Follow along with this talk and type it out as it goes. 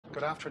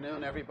Good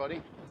afternoon,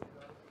 everybody.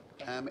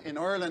 In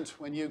Ireland,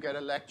 when you get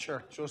a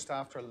lecture just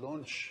after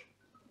lunch,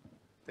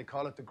 they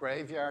call it the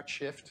graveyard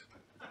shift.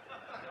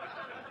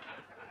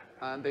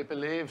 And they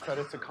believe that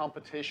it's a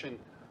competition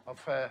of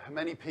how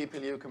many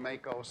people you can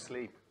make go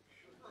sleep.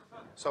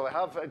 So I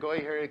have a guy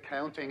here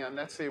counting, and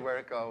let's see where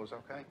it goes,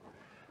 okay?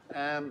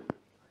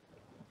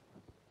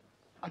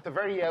 At the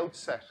very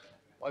outset,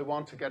 I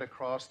want to get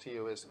across to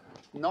you is,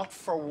 not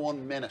for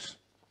 1 minute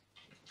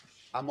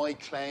am I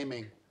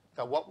claiming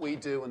that what we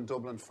do in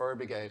Dublin Fire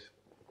Brigade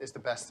is the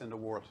best in the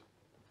world.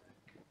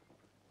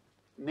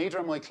 Neither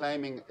am I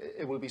claiming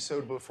it will be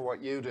suitable for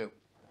what you do.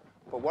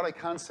 But what I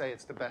can say,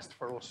 it's the best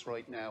for us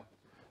right now.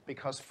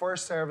 Because fire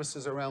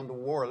services around the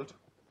world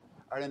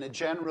are in a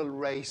general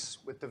race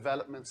with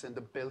developments in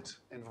the built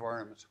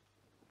environment.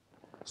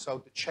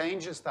 So the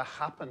changes that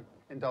happen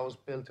in those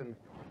built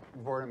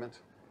environment,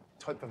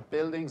 type of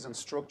buildings and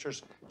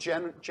structures,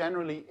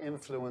 generally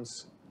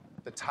influence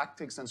the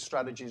tactics and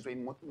strategies we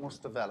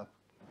must develop.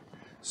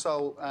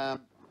 So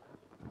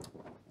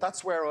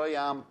that's where I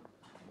am,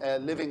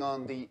 living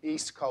on the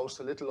east coast,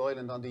 a little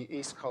island on the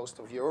east coast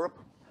of Europe.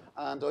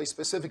 And I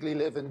specifically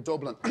live in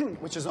Dublin,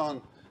 which is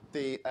on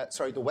the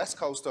west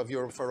coast of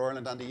Europe for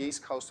Ireland and the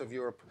east coast of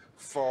Europe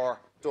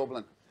for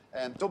Dublin.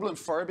 Dublin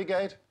Fire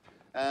Brigade,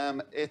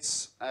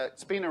 it's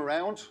been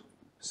around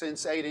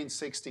since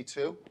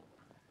 1862.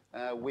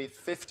 We've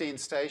 15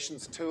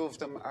 stations. 2 of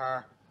them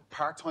are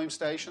part-time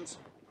stations.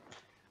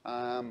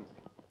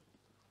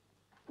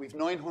 We've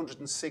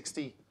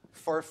 960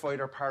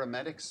 firefighter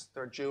paramedics.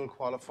 They're dual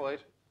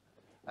qualified.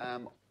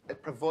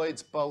 It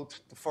provides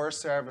both the fire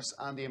service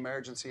and the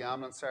emergency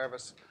ambulance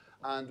service,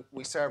 and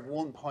we serve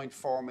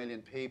 1.4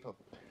 million people.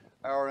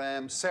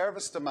 Our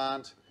service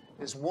demand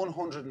is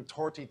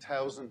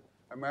 130,000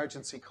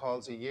 emergency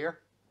calls a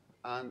year,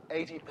 and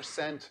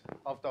 80%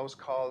 of those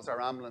calls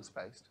are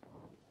ambulance-based.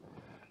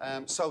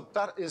 So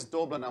that is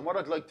Dublin, and what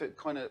I'd like to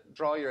kind of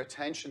draw your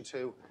attention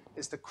to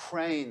is the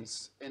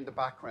cranes in the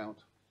background.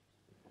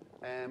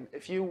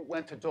 If you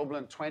went to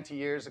Dublin 20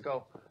 years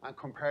ago and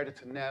compared it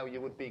to now,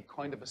 you would be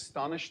kind of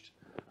astonished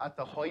at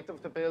the height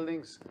of the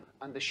buildings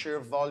and the sheer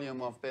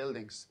volume of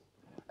buildings.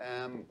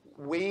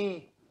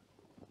 We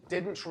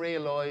didn't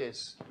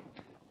realize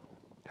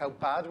how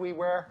bad we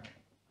were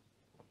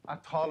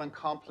at tall and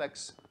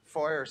complex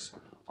fires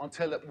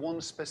until at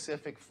one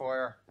specific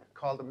fire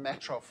called the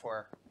Metro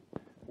Fire,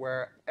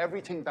 where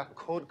everything that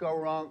could go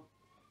wrong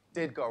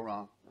did go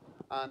wrong.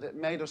 And it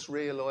made us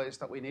realize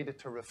that we needed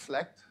to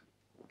reflect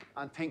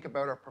and think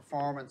about our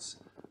performance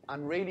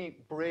and really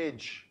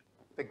bridge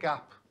the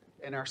gap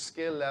in our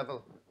skill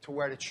level to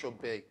where it should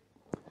be.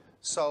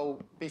 So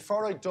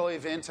before I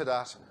dive into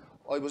that,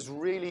 I was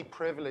really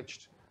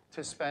privileged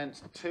to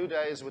spend 2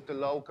 days with the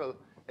local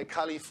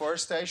Cali Fire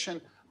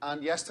Station,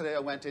 and yesterday I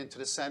went into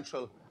the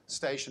central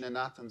station in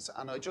Athens,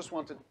 and I just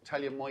want to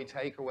tell you my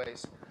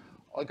takeaways.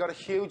 I got a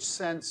huge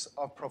sense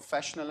of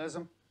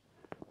professionalism,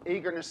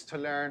 eagerness to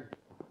learn,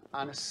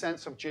 and a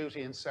sense of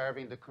duty in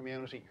serving the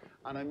community.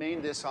 And I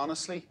mean this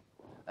honestly.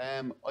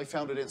 I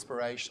found it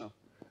inspirational.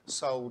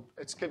 So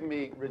it's given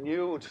me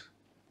renewed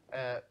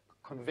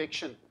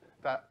conviction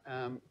that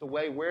the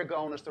way we're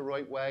going is the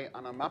right way,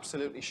 and I'm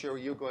absolutely sure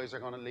you guys are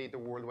going to lead the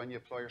world when you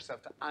apply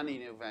yourself to any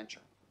new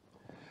venture.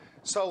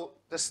 So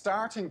the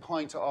starting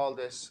point to all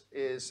this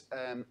is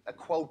a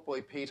quote by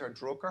Peter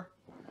Drucker,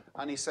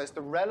 and he says,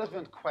 the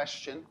relevant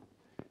question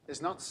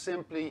is not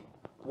simply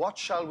what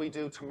shall we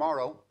do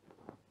tomorrow,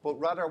 but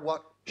rather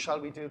what shall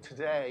we do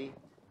today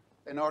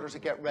in order to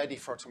get ready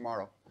for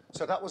tomorrow.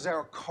 So that was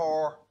our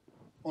core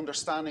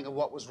understanding of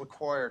what was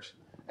required,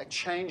 a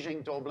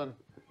changing Dublin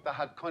that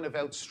had kind of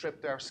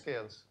outstripped our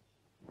skills.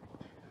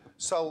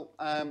 So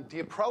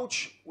the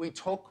approach we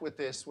took with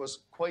this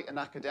was quite an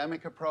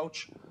academic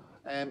approach,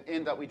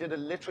 in that we did a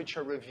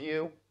literature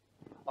review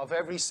of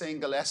every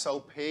single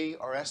SOP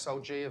or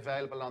SOG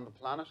available on the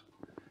planet.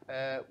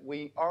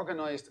 We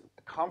organized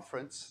a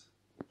conference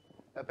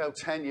about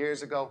 10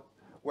 years ago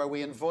where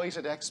we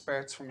invited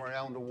experts from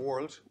around the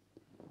world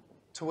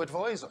to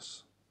advise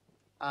us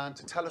and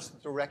to tell us the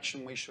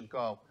direction we should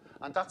go.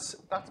 And that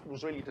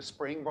was really the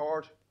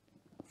springboard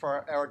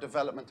for our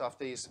development of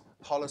these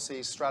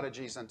policies,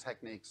 strategies, and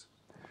techniques.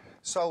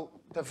 So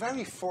the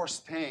very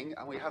first thing,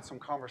 and we had some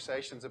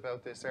conversations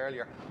about this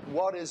earlier,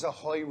 what is a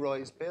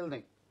high-rise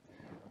building?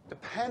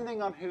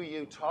 Depending on who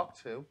you talk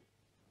to,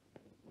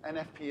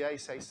 NFPA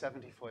say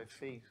 75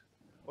 feet.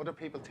 Other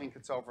people think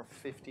it's over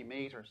 50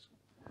 meters.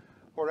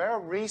 But our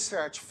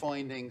research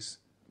findings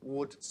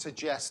would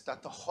suggest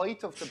that the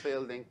height of the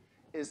building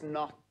is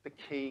not the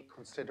key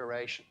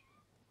consideration.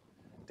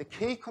 The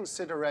key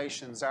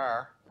considerations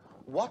are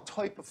what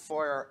type of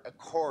fire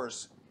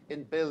occurs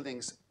in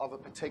buildings of a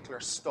particular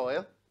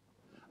style,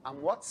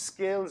 and what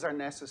skills are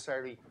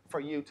necessary for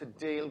you to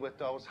deal with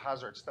those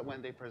hazards that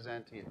when they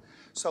present to you.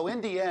 So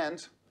in the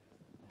end,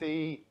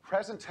 the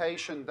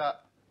definition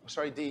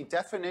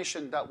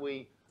that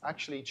we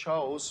actually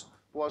chose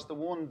was the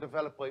one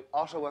developed by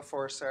Ottawa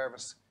Fire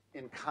Service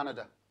in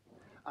Canada.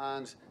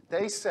 And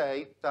they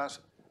say that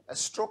a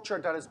structure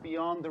that is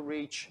beyond the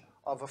reach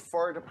of a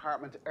fire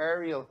department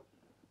aerial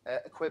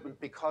equipment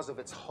because of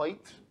its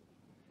height,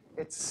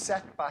 its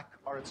setback,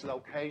 or its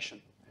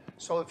location.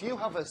 So if you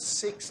have a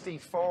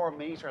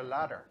 64-metre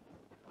ladder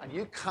and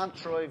you can't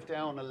drive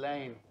down a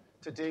lane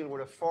to deal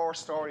with a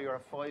 4-storey or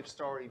a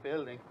 5-storey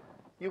building,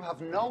 you have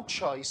no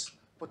choice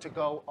but to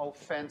go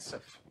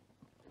offensive.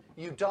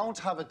 You don't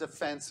have a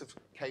defensive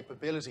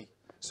capability.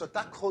 So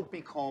that could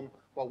become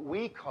what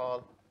we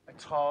call a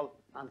tall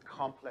and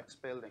complex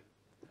building.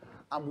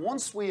 And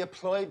once we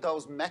applied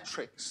those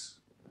metrics,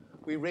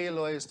 we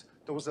realised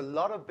there was a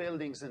lot of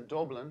buildings in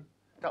Dublin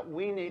that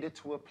we needed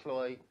to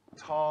apply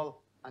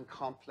tall and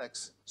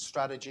complex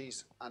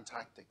strategies and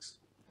tactics.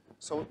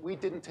 So we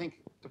didn't think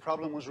the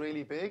problem was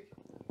really big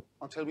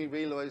until we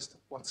realised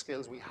what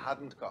skills we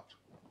hadn't got.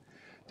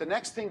 The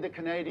next thing the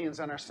Canadians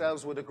and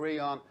ourselves would agree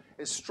on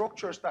is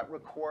structures that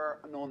require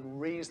an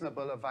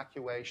unreasonable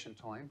evacuation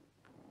time,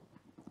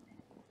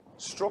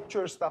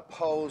 structures that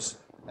pose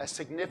a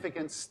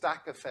significant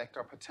stack effect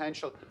or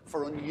potential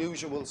for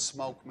unusual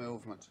smoke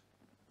movement.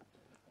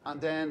 And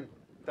then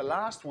the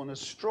last one is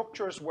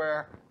structures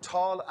where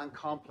tall and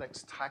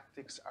complex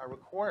tactics are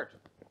required.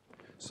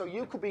 So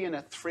you could be in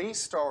a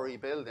 3-storey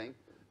building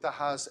that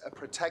has a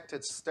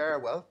protected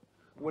stairwell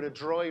with a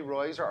dry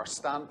riser or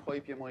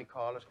standpipe, you might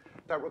call it,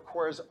 that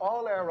requires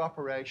all our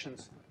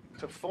operations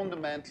to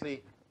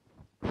fundamentally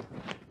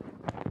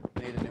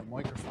need a new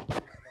microphone.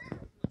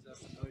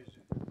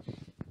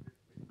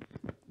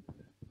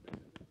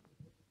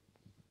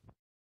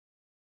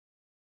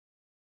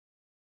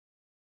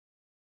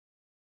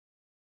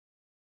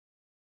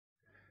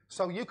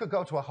 So you could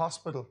go to a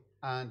hospital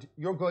and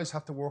your guys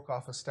have to work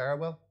off a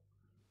stairwell,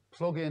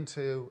 plug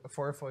into a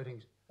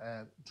firefighting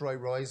dry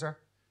riser.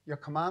 Your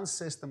command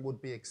system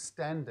would be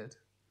extended,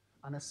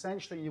 and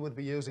essentially you would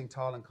be using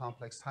tall and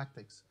complex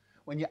tactics.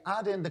 When you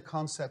add in the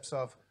concepts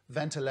of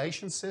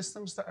ventilation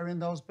systems that are in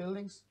those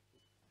buildings,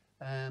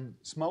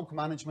 smoke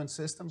management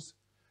systems,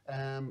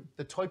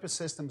 the type of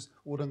systems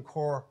would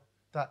incur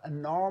that a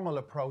normal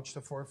approach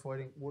to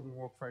firefighting wouldn't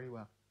work very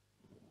well.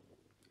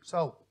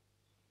 So,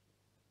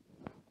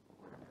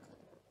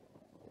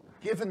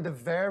 given the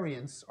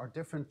variance or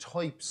different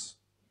types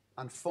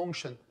and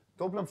function,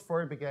 Dublin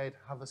Fire Brigade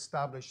have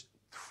established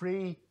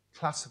 3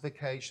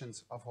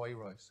 classifications of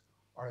high-rise,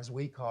 or as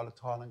we call it,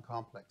 tall and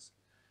complex.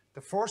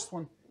 The first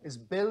one is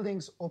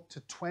buildings up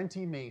to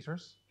 20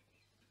 metres,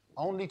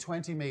 only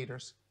 20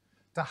 metres,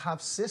 that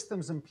have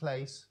systems in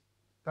place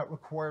that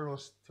require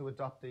us to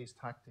adopt these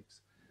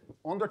tactics.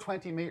 Under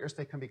 20 metres,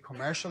 they can be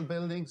commercial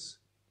buildings,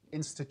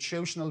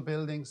 institutional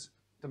buildings,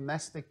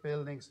 domestic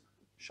buildings,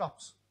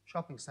 shops,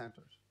 shopping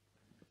centres.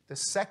 The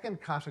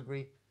second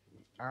category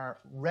are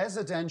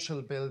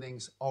residential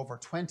buildings over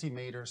 20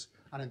 metres,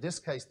 and in this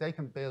case, they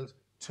can build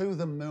to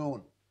the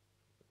moon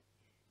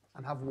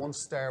and have 1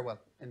 stairwell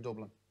in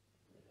Dublin.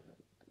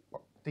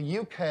 The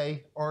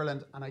UK,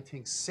 Ireland, and I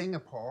think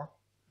Singapore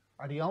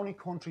are the only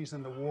countries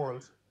in the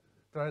world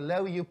that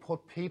allow you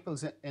put people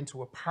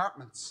into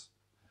apartments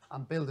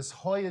and build as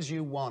high as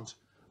you want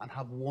and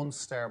have 1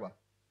 stairwell.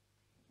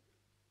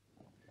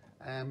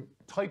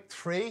 Type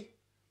 3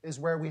 is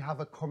where we have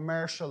a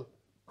commercial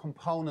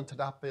component to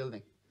that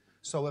building.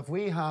 So if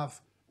we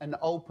have an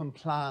open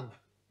plan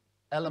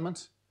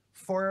element,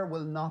 fire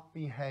will not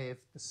behave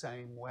the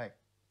same way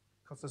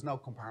because there's no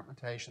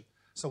compartmentation.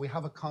 So we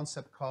have a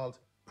concept called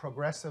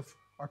progressive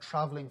or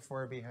travelling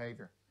fire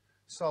behaviour.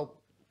 So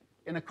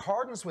in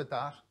accordance with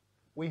that,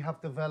 we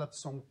have developed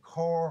some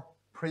core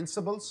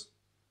principles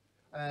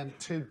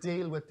to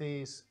deal with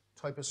these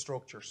type of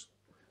structures.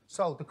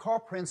 So the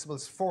core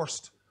principles,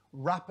 first,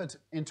 rapid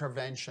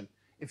intervention.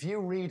 If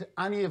you read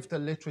any of the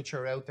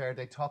literature out there,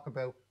 they talk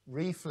about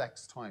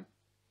reflex time.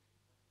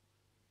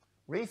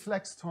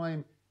 Reflex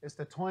time is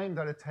the time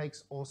that it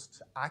takes us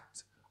to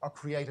act or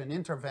create an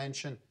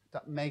intervention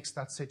that makes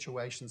that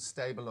situation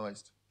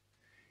stabilised.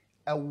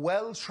 A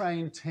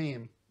well-trained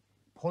team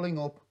pulling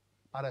up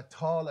at a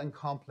tall and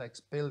complex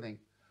building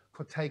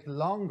could take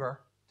longer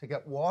to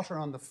get water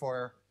on the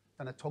fire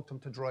than it took them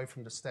to drive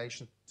from the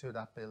station to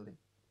that building.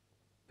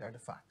 They're the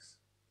facts.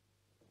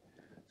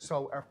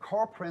 So our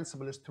core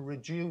principle is to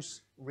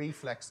reduce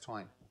reflex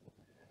time.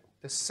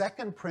 The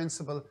second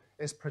principle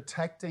is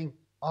protecting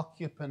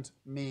occupant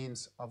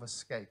means of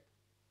escape.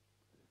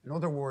 In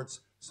other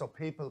words, so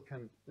people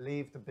can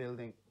leave the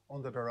building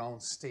under their own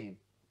steam.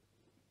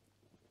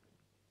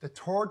 The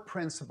third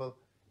principle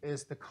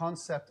is the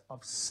concept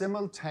of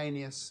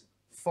simultaneous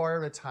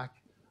fire attack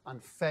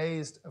and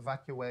phased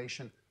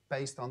evacuation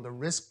based on the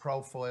risk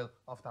profile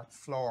of that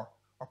floor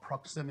or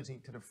proximity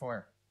to the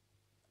fire.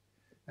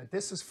 Now,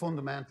 this is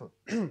fundamental.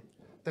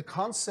 The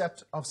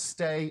concept of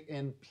stay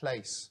in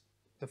place,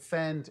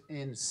 defend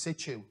in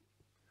situ,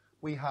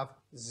 we have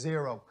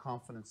zero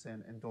confidence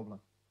in Dublin.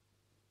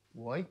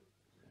 Why?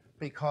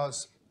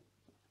 Because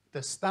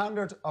the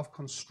standard of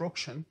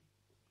construction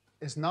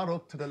is not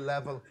up to the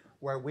level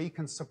where we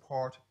can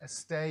support a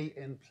stay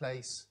in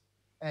place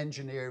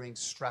engineering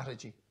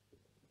strategy.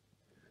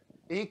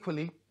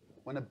 Equally,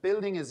 when a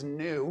building is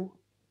new,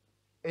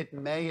 it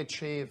may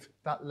achieve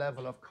that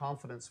level of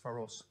confidence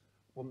for us.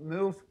 But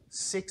move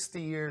 60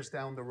 years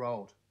down the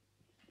road.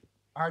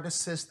 Are the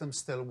systems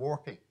still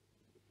working?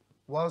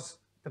 Was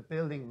the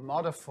building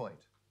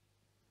modified?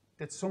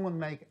 Did someone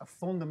make a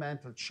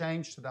fundamental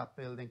change to that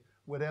building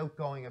without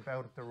going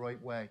about it the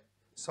right way?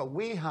 So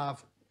we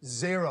have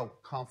zero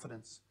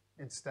confidence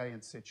in stay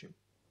in situ.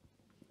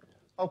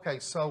 Okay,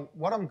 so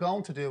what I'm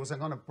going to do is I'm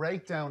going to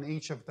break down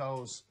each of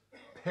those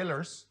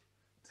pillars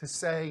to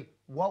say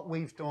what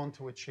we've done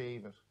to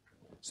achieve it.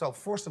 So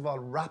first of all,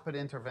 rapid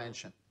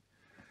intervention.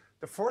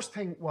 The first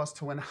thing was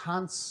to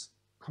enhance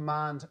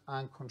command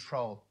and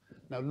control.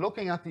 Now,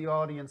 looking at the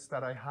audience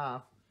that I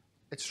have,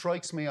 it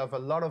strikes me of a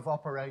lot of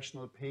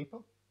operational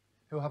people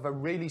who have a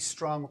really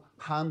strong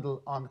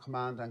handle on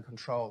command and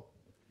control.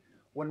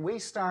 When we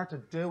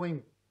started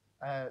doing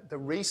the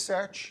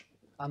research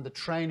and the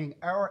training,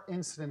 our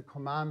incident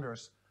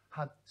commanders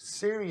had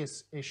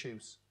serious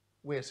issues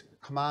with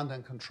command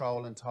and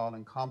control in tall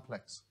and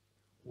complex.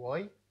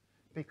 Why?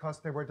 Because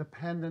they were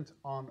dependent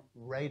on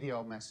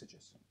radio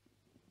messages.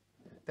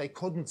 They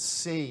couldn't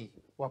see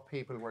what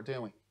people were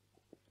doing.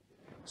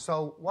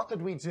 So what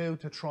did we do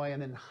to try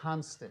and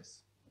enhance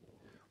this?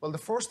 Well, the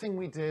first thing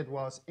we did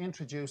was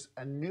introduce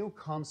a new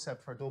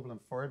concept for Dublin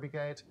Fire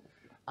Brigade,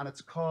 and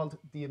it's called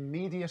the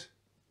Immediate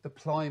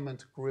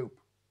Deployment Group.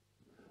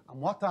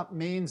 And what that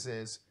means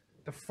is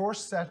the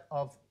first set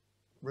of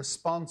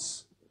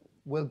response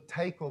will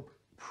take up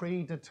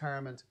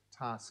predetermined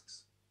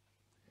tasks.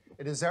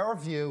 It is our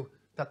view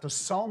that there's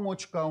so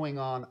much going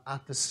on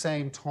at the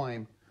same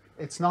time,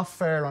 it's not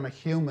fair on a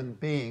human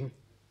being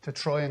to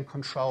try and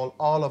control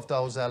all of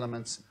those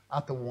elements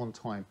at the one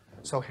time.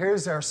 So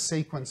here's our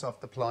sequence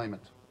of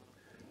deployment.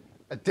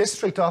 A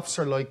district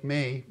officer like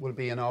me will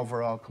be in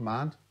overall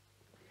command.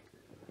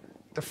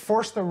 The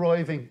first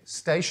arriving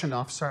station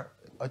officer,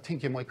 I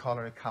think you might call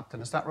her a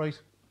captain, is that right?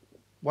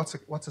 What's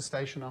a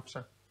station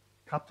officer?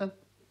 Captain?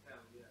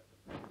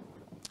 Yeah.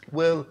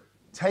 Will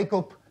take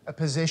up a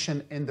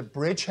position in the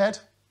bridgehead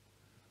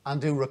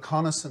and do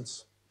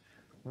reconnaissance.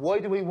 Why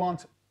do we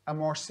want a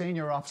more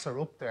senior officer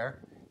up there?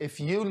 If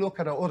you look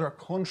at other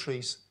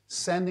countries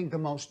sending the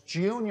most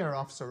junior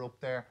officer up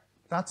there,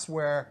 that's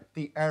where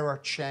the error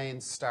chain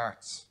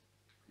starts.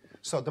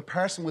 So the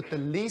person with the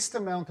least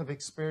amount of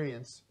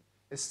experience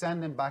is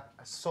sending back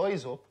a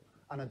size up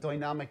and a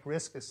dynamic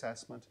risk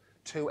assessment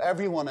to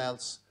everyone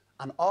else,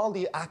 and all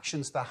the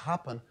actions that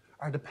happen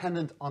are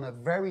dependent on a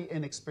very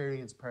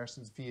inexperienced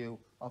person's view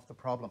of the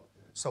problem.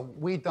 So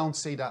we don't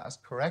see that as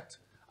correct,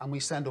 and we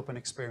send up an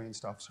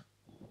experienced officer.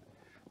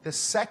 The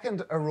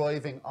second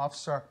arriving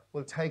officer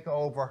will take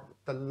over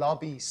the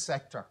lobby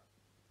sector,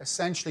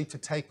 essentially to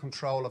take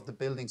control of the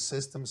building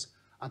systems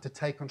and to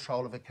take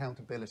control of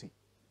accountability.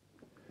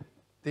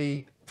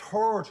 The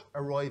third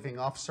arriving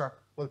officer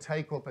will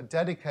take up a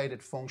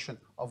dedicated function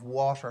of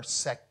water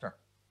sector.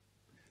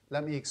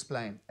 Let me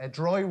explain. A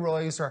dry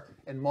riser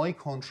in my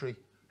country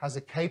has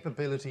a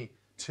capability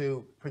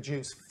to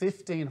produce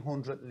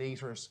 1,500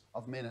 litres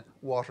of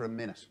water a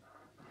minute.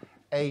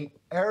 An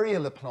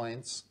aerial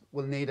appliance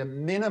will need a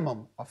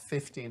minimum of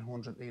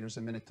 1,500 litres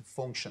a minute to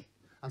function,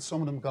 and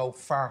some of them go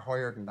far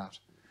higher than that.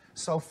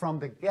 So from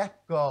the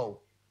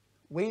get-go,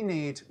 we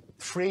need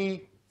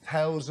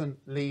 3,000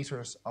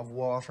 litres of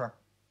water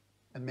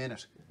a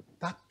minute.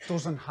 That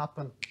doesn't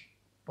happen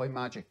by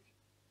magic.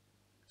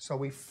 So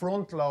we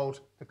front-load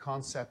the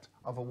concept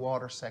of a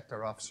water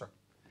sector officer.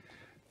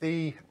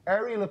 The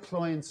aerial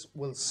appliance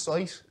will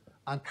site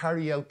and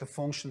carry out the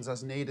functions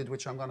as needed,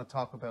 which I'm going to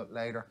talk about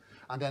later.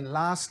 And then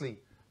lastly,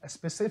 a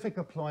specific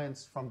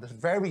appliance from the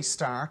very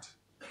start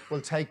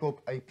will take up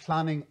a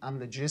planning and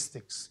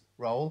logistics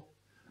role.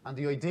 And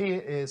the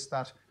idea is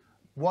that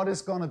what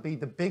is going to be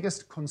the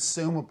biggest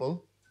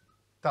consumable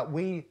that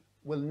we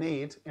will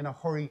need in a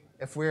hurry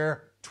if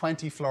we're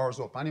 20 floors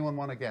up? Anyone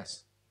want to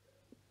guess?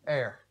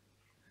 Air.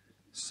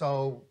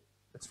 So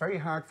it's very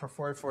hard for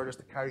firefighters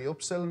to carry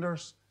up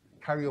cylinders,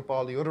 carry up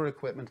all the other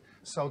equipment.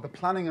 So the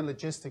planning and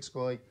logistics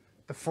guy,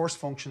 the first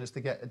function is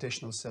to get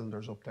additional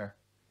cylinders up there.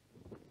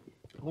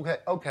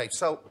 Okay,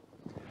 so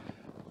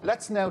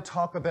let's now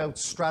talk about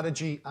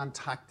strategy and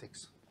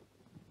tactics.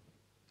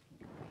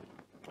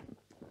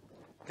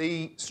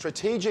 The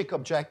strategic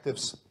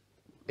objectives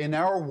in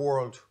our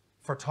world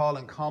for tall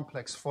and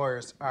complex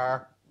fires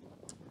are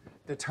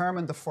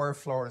determine the fire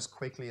floor as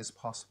quickly as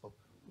possible.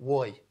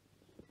 Why?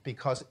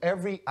 Because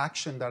every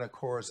action that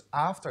occurs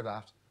after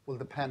that will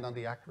depend on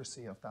the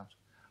accuracy of that.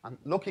 And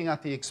looking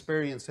at the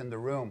experience in the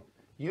room,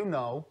 you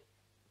know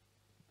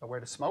that where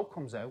the smoke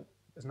comes out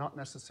is not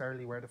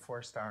necessarily where the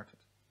fire started.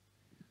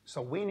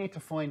 So we need to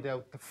find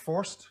out the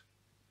first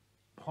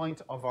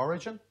point of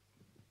origin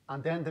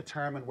and then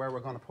determine where we're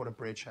going to put a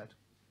bridgehead.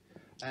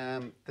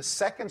 The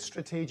second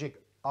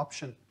strategic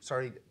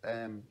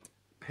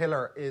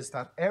pillar is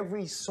that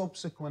every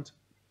subsequent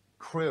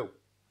crew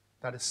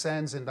that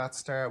ascends in that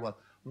stairwell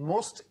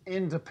must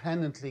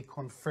independently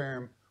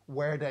confirm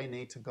where they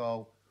need to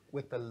go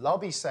with the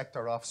lobby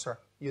sector officer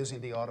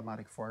using the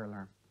automatic fire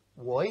alarm.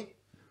 Why?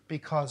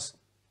 Because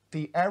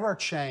the error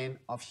chain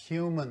of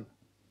human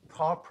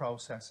thought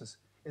processes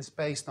is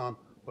based on,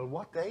 well,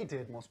 what they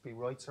did must be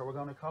right, so we're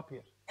going to copy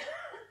it.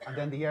 And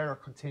then the error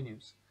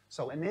continues.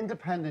 So an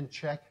independent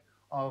check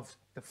of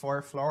the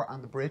fire floor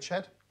and the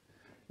bridgehead.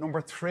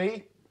 Number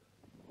 3,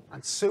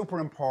 and super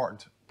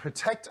important,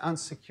 protect and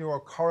secure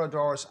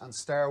corridors and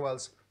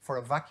stairwells for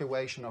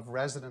evacuation of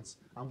residents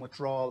and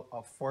withdrawal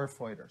of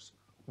firefighters.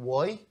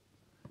 Why?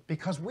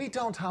 Because we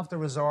don't have the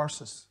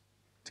resources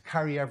to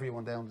carry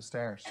everyone down the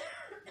stairs.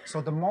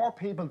 So the more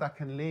people that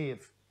can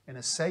leave in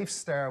a safe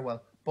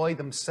stairwell by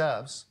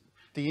themselves,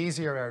 the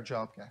easier our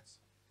job gets.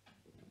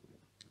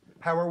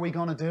 How are we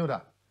going to do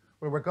that?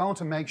 Well, we're going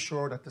to make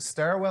sure that the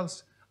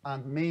stairwells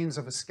and means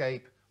of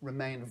escape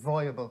remain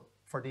viable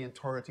for the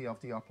entirety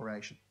of the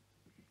operation.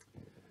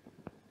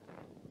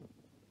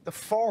 The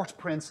 4th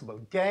principle,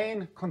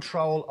 gain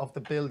control of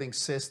the building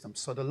system.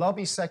 So the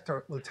lobby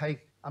sector will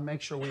take and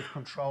make sure we have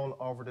control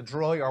over the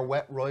dry or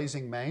wet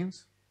rising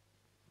mains,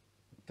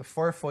 the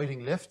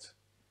firefighting lift,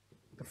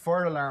 the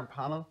fire alarm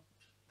panel,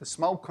 the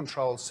smoke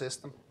control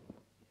system,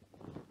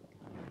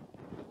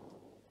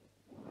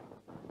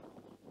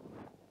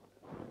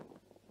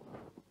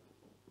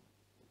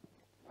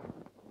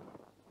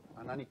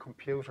 and any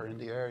computer in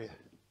the area.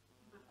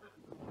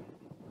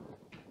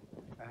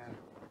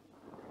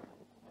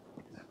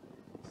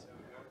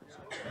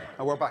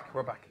 Oh, we're back.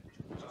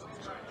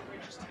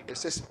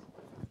 Is this?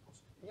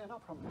 Yeah, no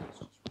problem.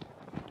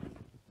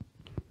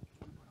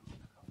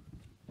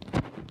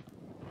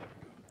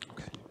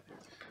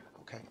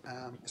 Okay.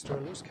 Is there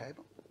a loose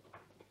cable?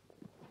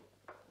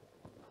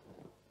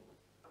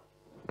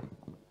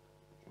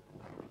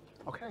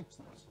 Okay.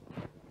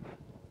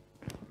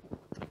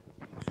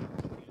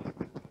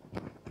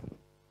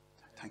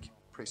 Thank you.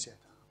 Appreciate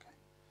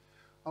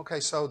that.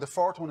 Okay, so the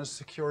 4th one is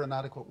secure and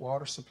adequate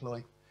water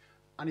supply.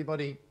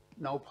 Anybody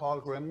know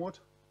Paul Grimwood?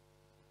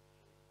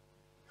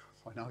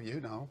 I know you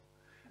know.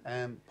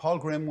 Paul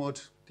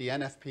Grimwood, the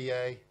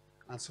NFPA,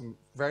 and some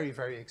very,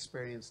 very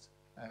experienced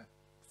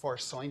fire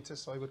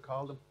scientists, I would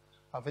call them,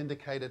 have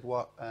indicated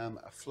what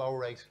a flow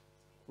rate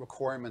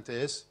requirement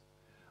is.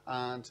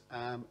 And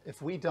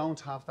if we don't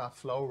have that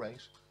flow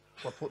rate,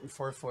 we're putting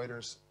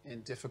firefighters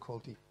in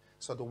difficulty.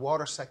 So the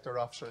water sector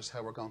officer is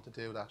how we're going to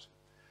do that.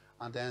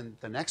 And then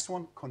the next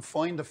one,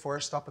 confine the fire,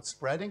 stop it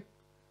spreading,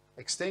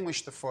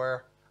 extinguish the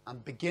fire,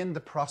 and begin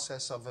the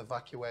process of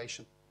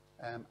evacuation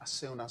as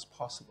soon as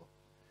possible.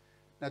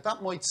 Now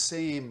that might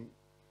seem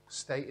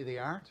state of the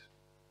art.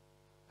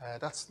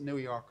 That's New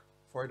York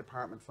Fire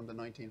Department from the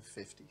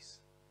 1950s.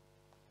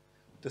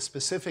 The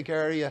specific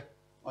area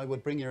I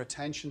would bring your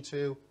attention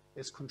to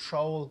is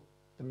control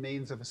the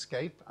means of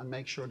escape and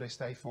make sure they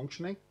stay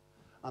functioning.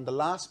 And the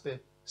last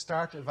bit,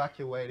 start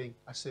evacuating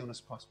as soon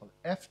as possible.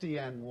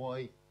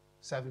 FDNY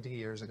 70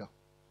 years ago.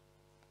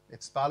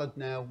 It's valid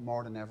now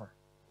more than ever.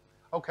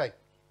 Okay,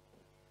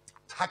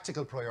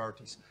 tactical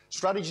priorities.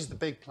 Strategy is the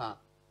big plan.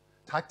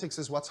 Tactics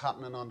is what's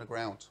happening on the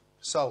ground.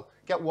 So,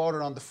 get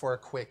water on the fire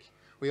quick.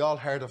 We all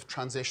heard of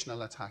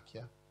transitional attack,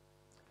 yeah?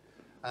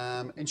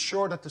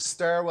 Ensure that the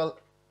stairwell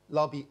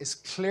lobby is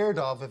cleared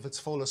of if it's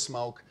full of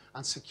smoke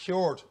and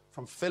secured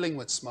from filling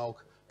with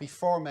smoke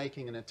before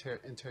making an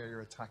interior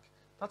attack.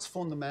 That's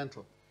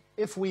fundamental.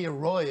 If we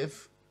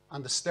arrive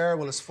and the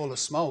stairwell is full of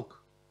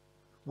smoke,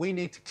 we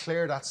need to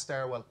clear that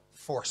stairwell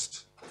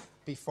first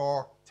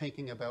before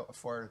thinking about a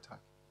fire attack.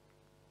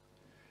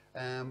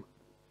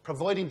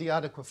 Providing the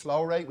adequate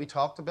flow rate we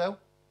talked about,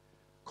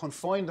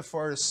 confine the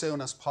fire as soon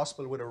as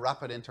possible with a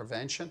rapid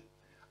intervention,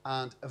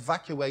 and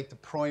evacuate the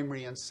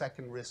primary and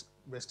second risk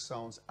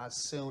zones as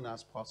soon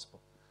as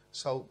possible.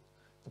 So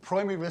the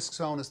primary risk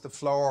zone is the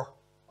floor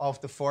of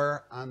the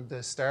fire and the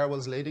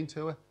stairwells leading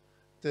to it.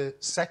 The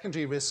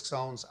secondary risk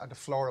zones are the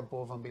floor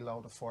above and below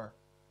the fire.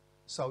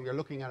 So you're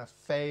looking at a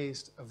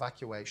phased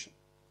evacuation.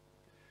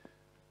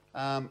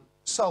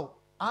 So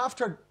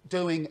after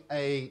doing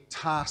a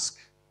task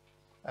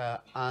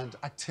and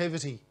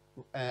activity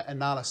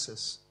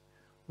analysis,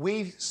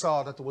 we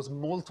saw that there was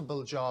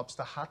multiple jobs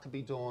that had to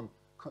be done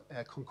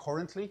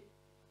concurrently,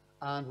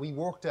 and we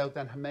worked out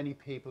then how many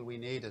people we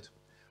needed.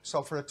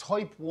 So for a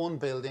type 1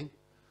 building,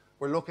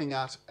 we're looking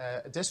at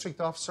a district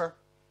officer,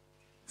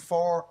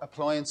 4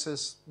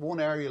 appliances,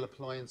 1 aerial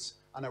appliance,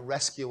 and a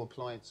rescue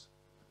appliance.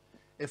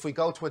 If we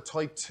go to a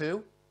type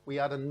 2, we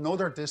add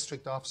another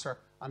district officer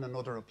and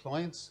another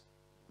appliance.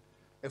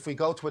 If we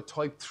go to a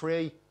type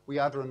 3, we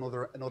add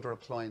another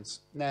appliance.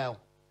 Now,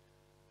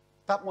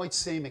 that might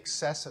seem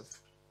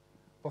excessive,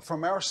 but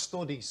from our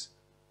studies,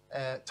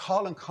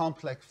 tall and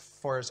complex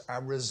fires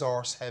are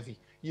resource heavy.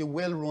 You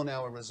will run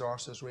out of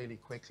resources really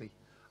quickly.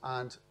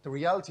 And the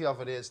reality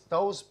of it is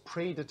those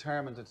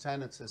predetermined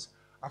attendances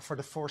are for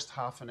the first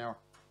half an hour.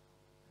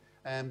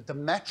 The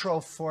metro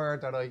fire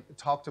that I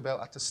talked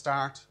about at the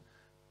start,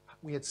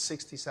 we had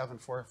 67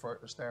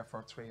 firefighters there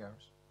for 3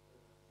 hours.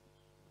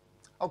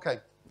 Okay,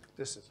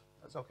 that's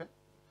okay.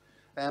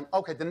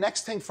 Okay, the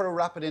next thing for a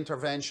rapid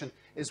intervention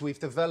is we've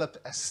developed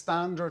a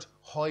standard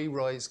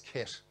high-rise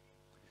kit.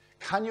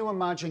 Can you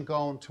imagine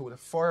going to the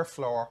fire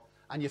floor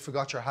and you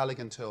forgot your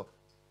Halligan tool?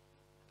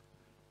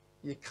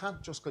 you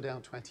can't just go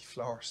down 20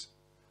 floors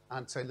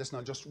and say, listen,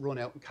 I'll just run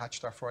out and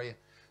catch that for you.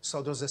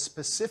 So there's a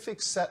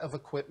specific set of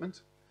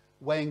equipment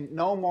weighing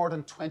no more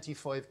than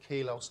 25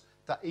 kilos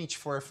that each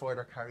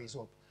firefighter carries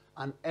up.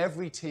 And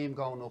every team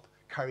going up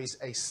carries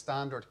a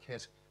standard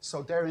kit.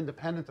 So they're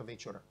independent of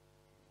each other.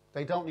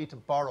 They don't need to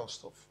borrow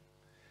stuff.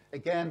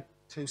 Again,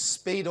 to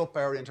speed up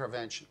our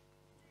intervention.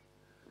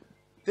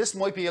 This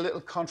might be a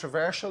little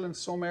controversial in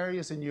some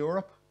areas in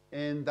Europe,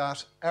 in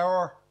that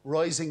our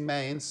rising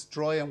mains,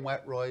 dry and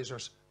wet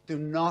risers, do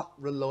not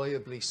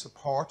reliably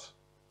support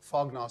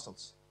fog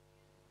nozzles.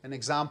 An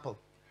example,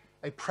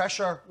 a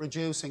pressure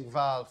reducing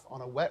valve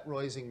on a wet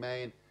rising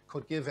main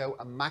could give out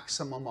a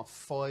maximum of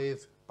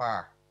 5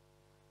 bar.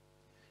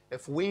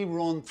 If we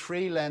run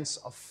 3 lengths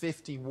of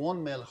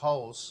 51 mil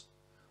hose,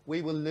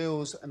 we will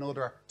lose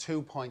another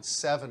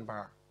 2.7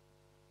 bar.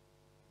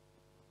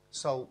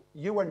 So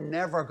you are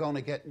never going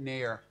to get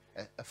near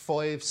a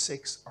 5,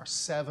 6 or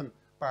 7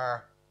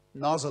 bar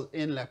nozzle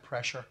inlet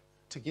pressure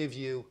to give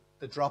you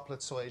the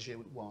droplet size you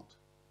would want.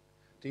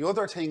 The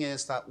other thing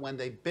is that when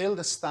they build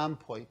a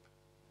standpipe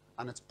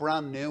and it's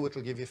brand new,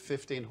 it'll give you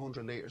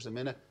 1,500 litres a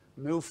minute.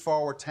 Move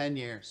forward 10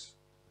 years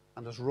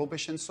and there's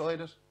rubbish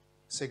inside it,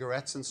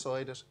 cigarettes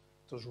inside it,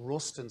 there's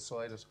rust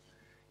inside it.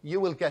 You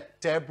will get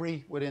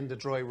debris within the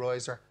dry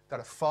riser that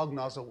a fog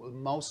nozzle will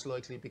most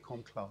likely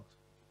become clogged.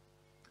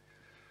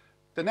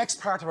 The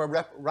next part of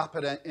our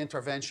rapid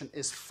intervention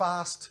is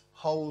fast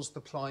hose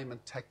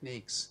deployment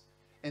techniques.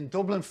 In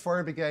Dublin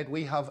Fire Brigade,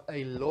 we have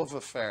a love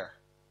affair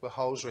with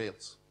hose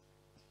reels.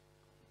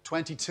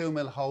 22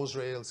 mil hose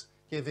reels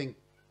giving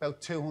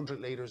about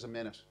 200 litres a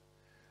minute.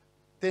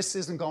 This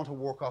isn't going to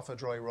work off a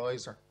dry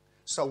riser.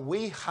 So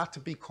we had to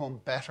become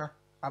better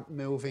at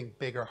moving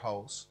bigger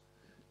hose.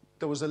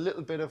 There was a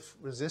little bit of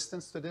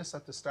resistance to this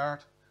at the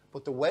start,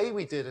 but the way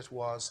we did it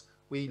was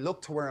we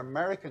looked to our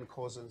American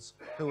cousins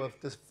who have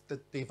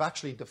they've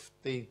actually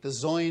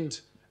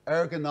designed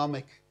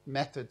ergonomic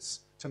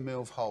methods to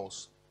move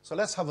hose. So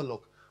let's have a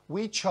look.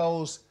 We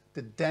chose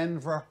the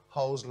Denver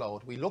hose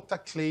load. We looked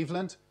at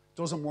Cleveland,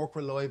 doesn't work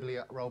reliably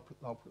at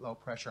low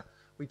pressure.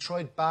 We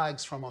tried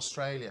bags from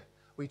Australia.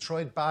 We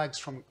tried bags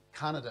from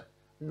Canada.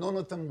 None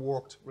of them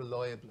worked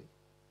reliably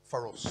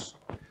for us.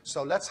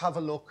 So let's have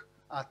a look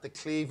at the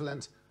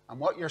Cleveland, and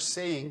what you're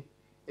seeing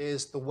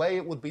is the way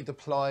it would be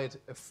deployed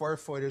if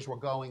firefighters were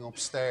going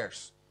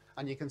upstairs.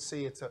 And you can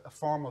see it's a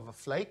form of a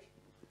flake.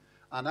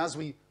 And as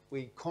we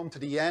come to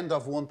the end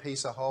of one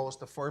piece of hose,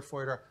 the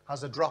firefighter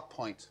has a drop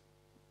point.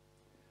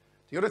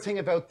 The other thing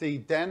about the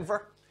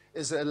Denver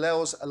is it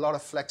allows a lot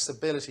of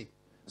flexibility.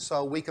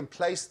 So we can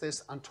place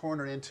this and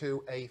turn it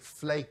into a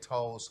flaked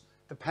hose,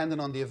 depending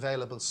on the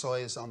available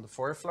size on the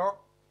fire floor.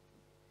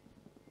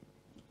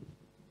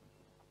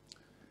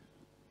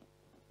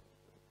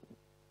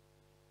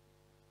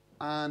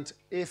 And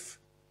if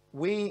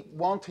we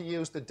want to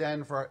use the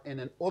Denver in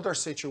an other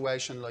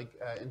situation like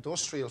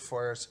industrial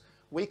fires,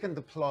 we can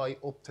deploy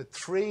up to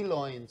 3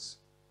 lines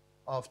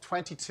of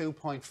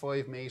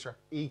 22.5 metre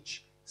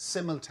each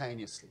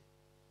simultaneously.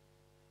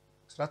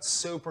 So that's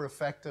super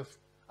effective,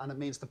 and it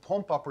means the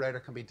pump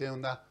operator can be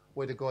doing that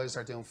while the guys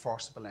are doing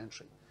forcible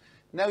entry.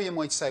 Now you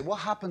might say, what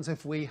happens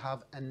if we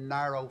have a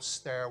narrow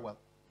stairwell,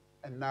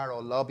 a narrow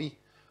lobby?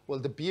 Well,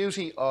 the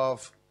beauty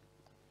of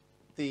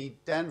the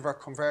Denver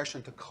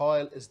conversion to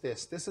coil is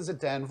this. This is a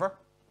Denver,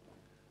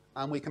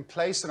 and we can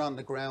place it on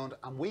the ground,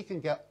 and we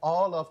can get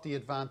all of the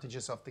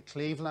advantages of the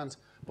Cleveland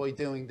by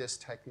doing this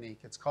technique.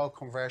 It's called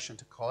conversion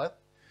to coil.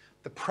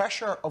 The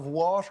pressure of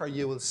water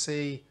you will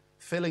see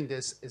filling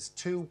this is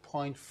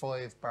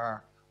 2.5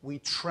 bar. We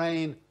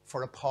train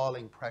for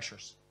appalling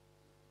pressures.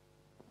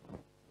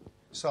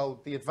 So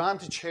the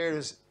advantage here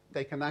is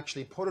they can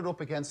actually put it up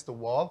against the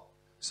wall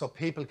so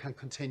people can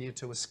continue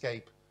to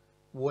escape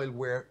while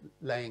we're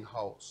laying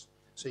hose.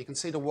 So you can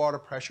see the water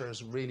pressure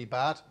is really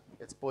bad.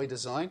 It's by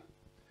design.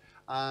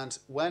 And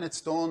when it's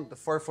done, the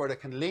firefighter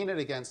can lean it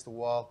against the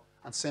wall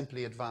and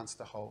simply advance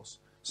the hose.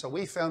 So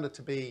we found it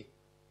to be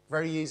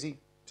very easy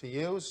to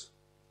use,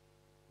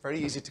 very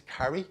easy to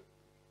carry,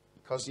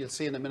 because you'll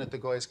see in a minute the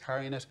guy's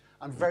carrying it,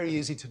 and very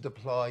easy to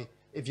deploy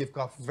if you've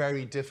got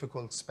very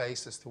difficult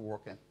spaces to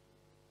work in.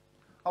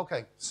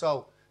 Okay,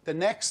 so the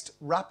next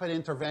rapid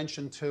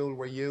intervention tool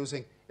we're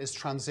using is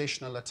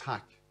transitional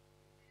attack.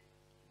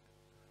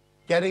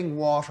 Getting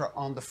water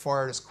on the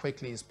fire as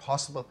quickly as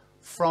possible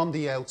from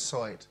the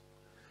outside.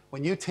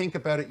 When you think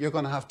about it, you're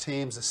going to have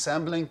teams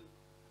assembling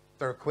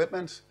their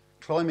equipment,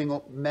 climbing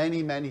up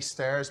many, many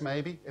stairs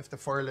maybe if the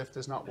fire lift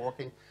is not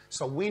working.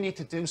 So we need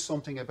to do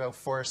something about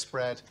fire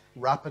spread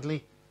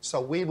rapidly.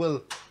 So we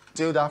will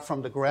do that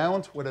from the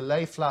ground. With a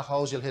lay flat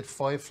hose, you'll hit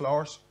 5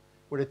 floors.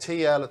 With a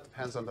TL, it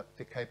depends on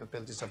the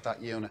capabilities of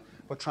that unit.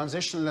 But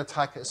transitional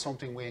attack is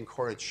something we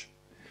encourage.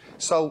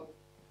 So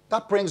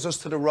that brings us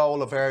to the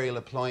role of aerial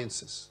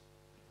appliances.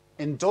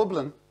 In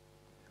Dublin,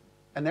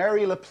 an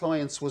aerial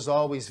appliance was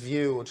always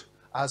viewed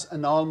as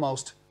an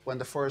almost when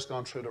the fire's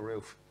gone through the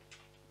roof.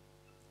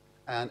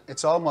 And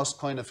it's almost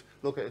kind of,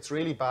 look, it's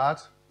really bad,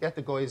 get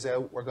the guys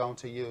out, we're going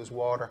to use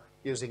water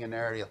using an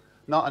aerial.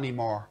 Not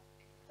anymore.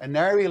 An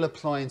aerial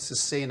appliance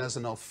is seen as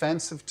an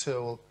offensive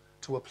tool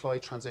to apply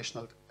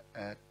transitional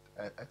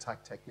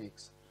attack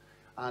techniques.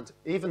 And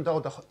even though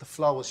the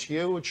flow is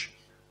huge,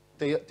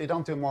 they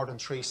don't do more than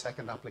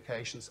 3-second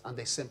applications, and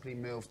they simply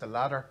move the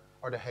ladder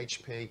or the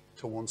HP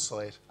to one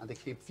side, and they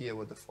keep view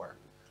of the fire.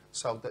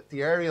 So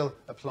the aerial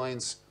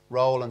appliance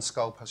role and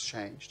scope has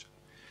changed.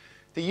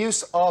 The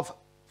use of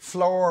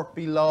floor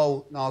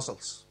below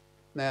nozzles.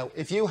 Now,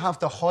 if you have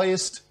the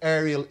highest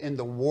aerial in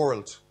the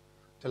world,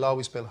 they'll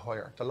always build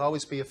higher. There'll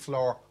always be a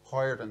floor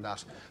higher than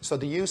that. So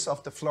the use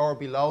of the floor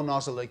below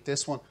nozzle like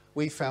this one,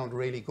 we found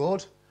really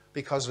good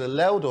because it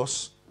allowed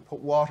us to put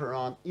water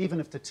on even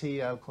if the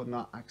TL could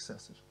not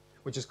access it,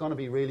 which is going to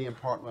be really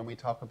important when we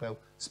talk about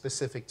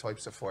specific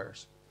types of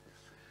fires.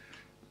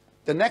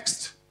 The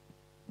next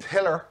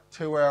pillar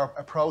to our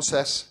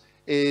process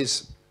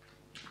is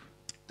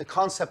the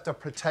concept of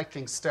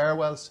protecting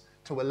stairwells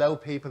to allow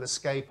people to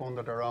escape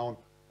under their own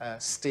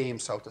steam,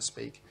 so to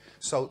speak.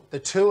 So the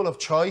tool of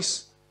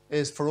choice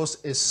for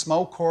us is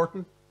smoke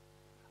curtain.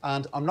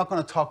 And I'm not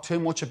going to talk too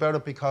much about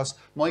it because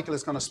Michael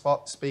is going to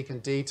speak in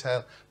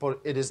detail, but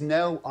it is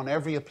now on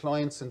every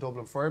appliance in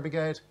Dublin Fire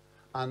Brigade,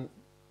 and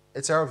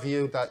it's our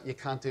view that you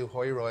can't do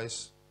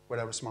high-rise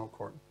without a smoke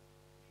curtain.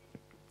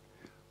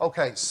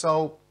 Okay,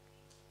 so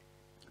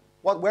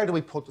where do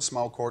we put the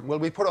smoke curtain? Well,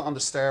 we put it on the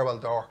stairwell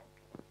door,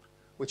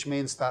 which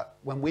means that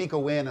when we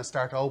go in and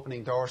start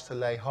opening doors to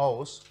lay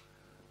hose,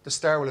 the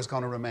stairwell is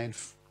going to remain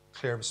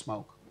clear of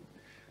smoke.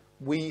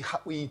 We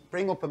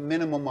bring up a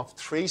minimum of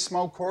 3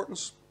 smoke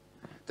curtains.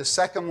 The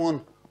second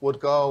one would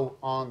go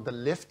on the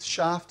lift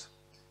shaft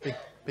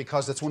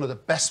because it's one of the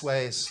best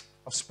ways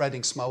of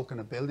spreading smoke in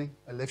a building,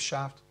 a lift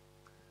shaft.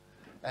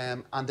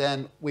 And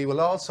then we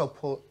will also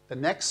put the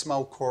next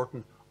smoke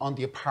curtain on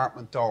the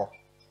apartment door.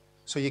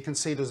 So you can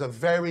see there's a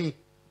very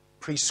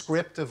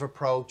prescriptive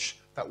approach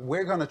that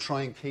we're going to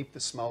try and keep the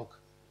smoke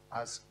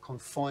as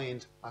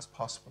confined as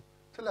possible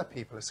to let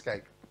people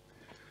escape.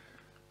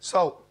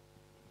 So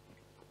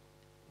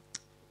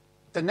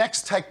the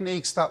next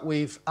techniques that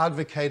we've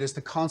advocated is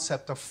the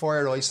concept of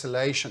fire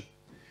isolation.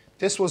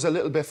 This was a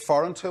little bit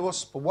foreign to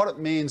us, but what it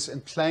means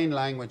in plain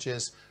language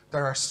is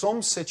there are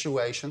some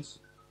situations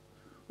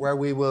where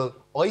we will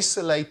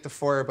isolate the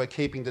fire by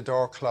keeping the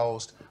door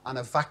closed and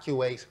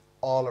evacuate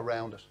all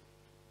around it,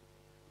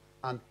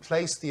 and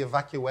place the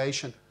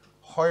evacuation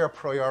higher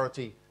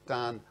priority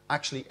than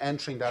actually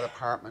entering that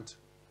apartment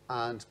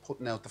and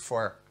putting out the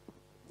fire.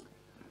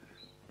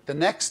 The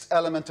next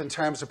element in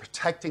terms of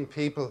protecting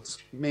people's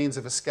means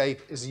of escape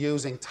is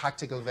using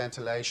tactical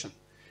ventilation.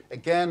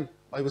 Again,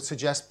 I would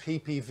suggest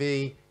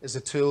PPV is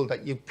a tool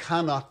that you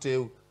cannot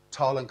do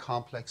tall and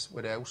complex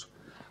without.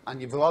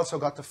 And you've also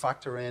got to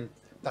factor in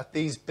that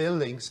these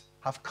buildings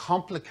have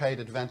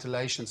complicated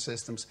ventilation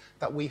systems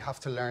that we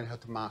have to learn how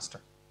to master.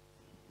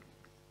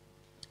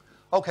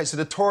 Okay, so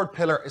the third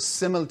pillar is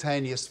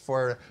simultaneous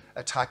fire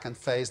attack and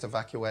phased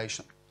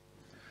evacuation.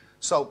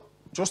 So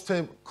just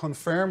to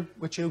confirm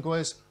with you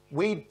guys,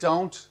 we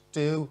don't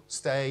do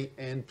stay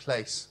in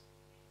place.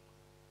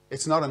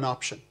 It's not an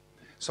option.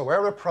 So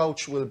our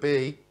approach will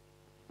be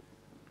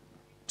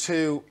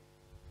to,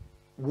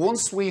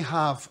 once we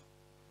have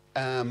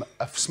a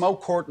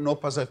smoke curtain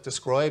up as I've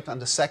described,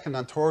 and the second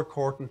and third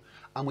curtain,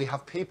 and we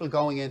have people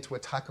going in to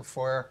attack a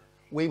fire,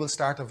 we will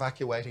start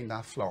evacuating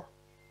that floor.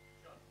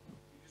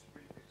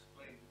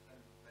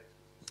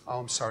 Oh,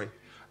 I'm sorry.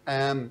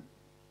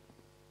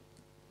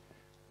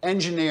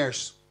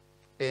 Engineers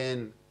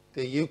in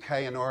the UK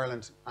and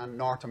Ireland and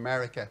North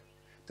America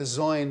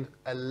designed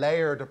a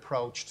layered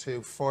approach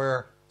to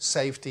fire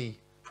safety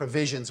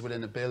provisions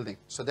within a building.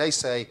 So they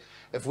say,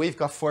 if we've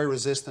got fire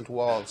resistant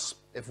walls,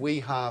 if we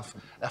have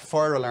a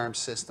fire alarm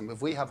system,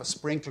 if we have a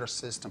sprinkler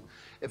system,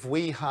 if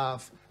we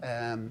have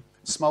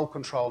smoke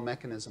control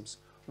mechanisms,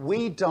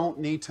 we don't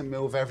need to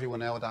move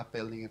everyone out of that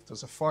building if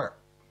there's a fire.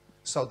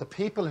 So the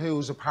people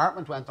whose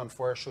apartment went on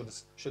fire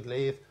should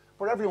leave,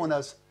 but everyone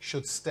else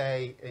should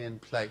stay in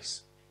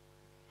place.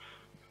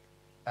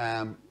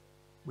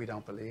 We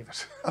don't believe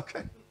it,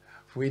 okay?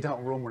 We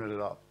don't run with it at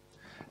all.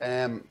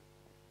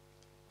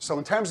 So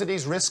in terms of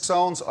these risk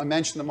zones, I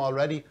mentioned them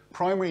already.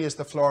 Primary is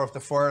the floor of the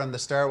fire and the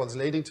stairwells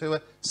leading to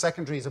it.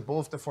 Secondary is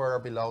above the fire or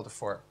below the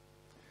fire.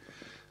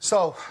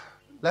 So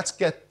let's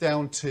get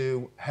down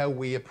to how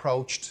we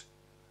approached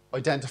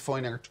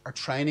identifying our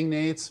training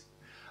needs.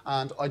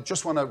 And I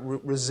just want to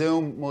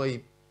resume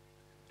my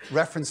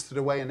reference to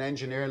the way an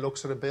engineer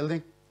looks at a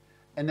building.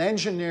 An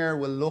engineer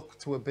will look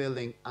to a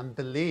building and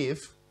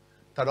believe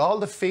that all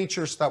the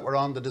features that were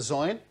on the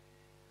design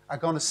are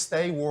going to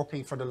stay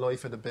working for the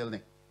life of the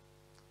building.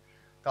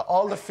 That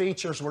all the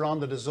features were on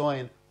the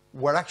design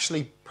were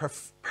actually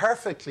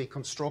perfectly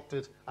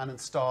constructed and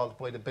installed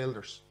by the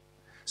builders.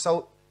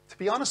 So, to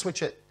be honest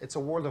with you, it's a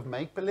world of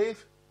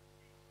make-believe,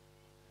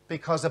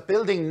 because a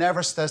building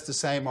never stays the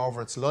same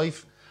over its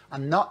life,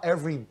 and not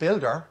every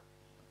builder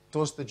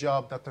does the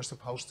job that they're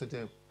supposed to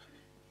do.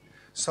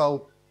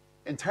 So,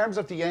 in terms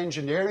of the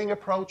engineering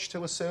approach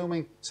to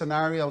assuming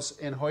scenarios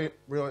in high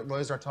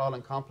rise or tall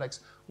and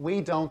complex,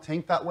 we don't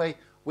think that way,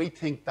 we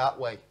think that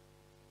way.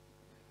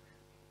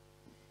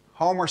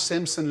 Homer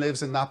Simpson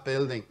lives in that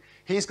building.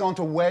 He's going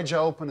to wedge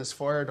open his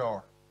fire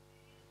door.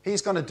 He's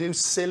going to do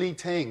silly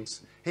things.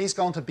 He's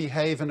going to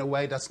behave in a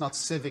way that's not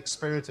civic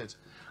spirited.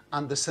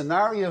 And the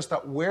scenarios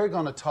that we're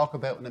going to talk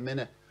about in a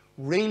minute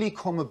really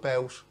come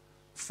about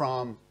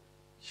from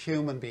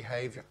human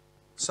behavior.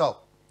 So,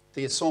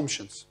 the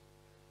assumptions.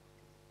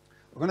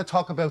 We're going to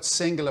talk about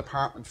single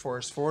apartment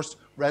first,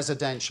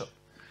 residential.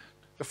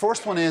 The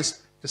first one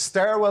is the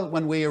stairwell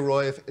when we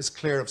arrive is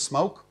clear of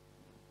smoke,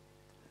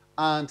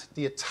 and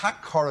the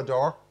attack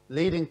corridor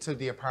leading to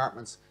the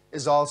apartments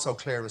is also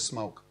clear of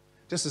smoke.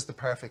 This is the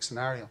perfect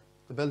scenario.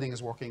 The building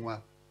is working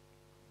well.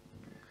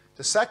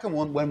 The second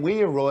one, when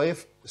we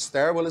arrive, the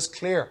stairwell is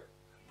clear,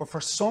 but for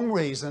some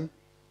reason,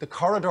 the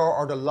corridor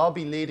or the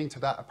lobby leading to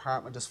that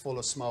apartment is full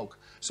of smoke.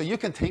 So you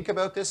can think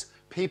about this.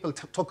 People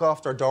took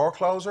off their door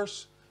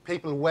closers,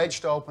 people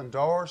wedged open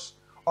doors,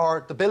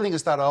 or the building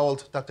is that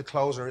old that the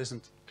closer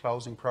isn't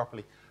closing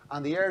properly,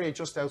 and the area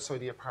just outside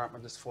the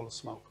apartment is full of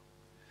smoke.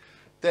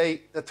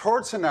 The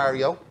third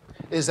scenario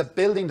is a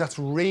building that's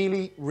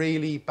really,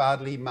 really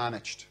badly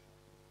managed.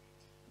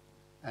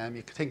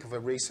 You can think of a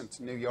recent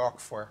New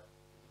York fire,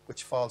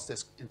 which falls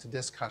into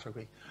this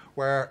category,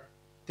 where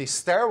the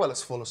stairwell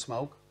is full of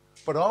smoke,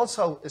 but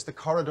also is the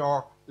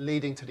corridor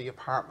leading to the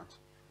apartment.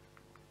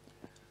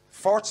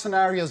 Fourth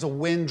scenario is a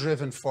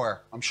wind-driven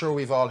fire. I'm sure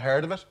we've all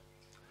heard of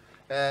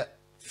it.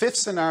 Fifth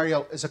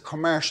scenario is a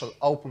commercial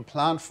open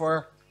plan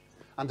fire.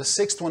 And the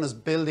sixth one is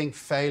building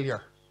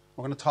failure.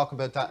 We're going to talk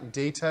about that in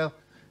detail.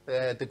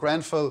 The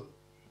Grenfell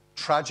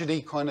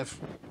tragedy kind of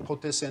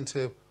put this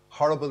into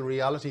horrible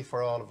reality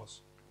for all of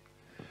us.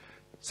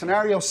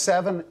 Scenario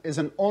 7 is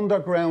an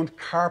underground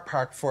car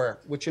park fire,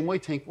 which you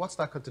might think, what's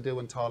that got to do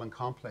in tall and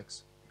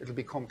complex? It'll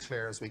become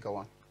clear as we go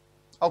on.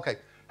 Okay,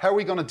 how are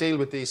we going to deal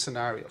with these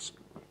scenarios?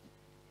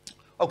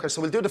 Okay,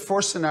 so we'll do the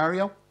first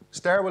scenario.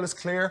 Stairwell is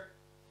clear.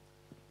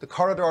 The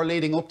corridor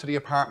leading up to the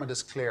apartment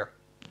is clear.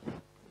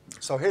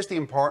 So here's the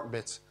important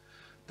bits.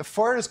 The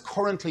fire is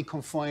currently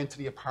confined to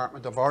the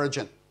apartment of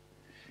origin.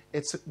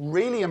 It's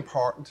really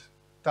important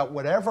that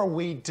whatever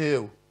we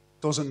do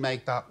doesn't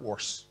make that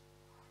worse.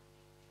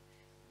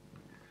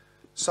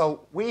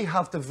 So we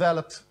have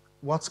developed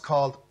what's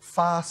called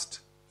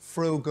fast,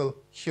 frugal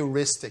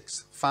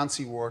heuristics.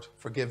 Fancy word,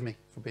 forgive me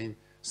for being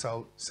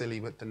so silly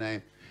with the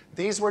name.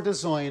 These were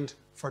designed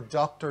for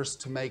doctors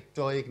to make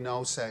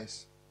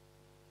diagnoses.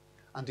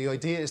 And the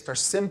idea is they're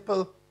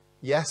simple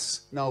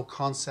yes, no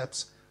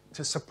concepts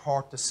to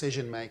support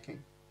decision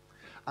making.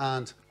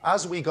 And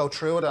as we go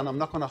through it, and I'm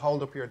not going to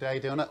hold up your day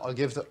doing it, I'll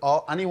give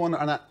anyone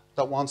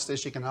that wants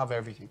this, you can have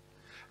everything.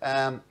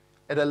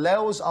 It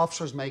allows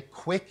officers make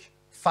quick,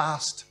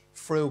 fast,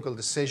 frugal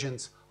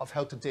decisions of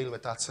how to deal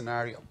with that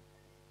scenario.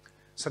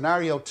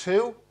 Scenario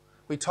 2,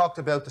 we talked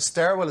about the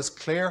stairwell is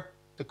clear,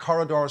 the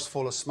corridor is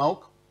full of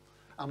smoke,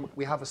 and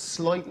we have a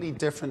slightly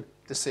different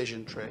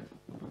decision tree.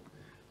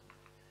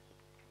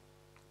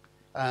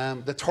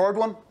 The third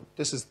one,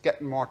 this is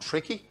getting more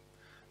tricky,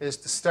 is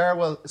the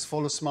stairwell is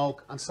full of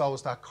smoke and so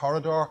is that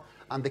corridor.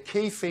 And the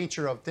key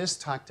feature of this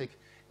tactic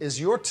is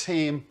your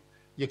team,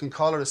 you can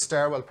call it a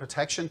stairwell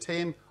protection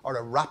team or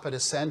a rapid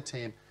ascent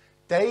team,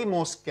 they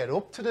must get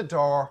up to the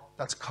door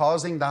that's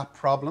causing that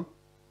problem,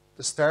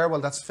 the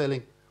stairwell that's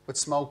filling with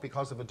smoke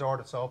because of a door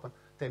that's open.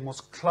 They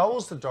must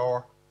close the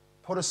door,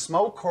 put a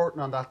smoke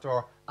curtain on that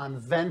door and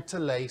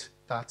ventilate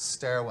that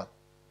stairwell.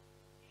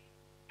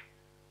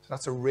 So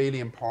that's a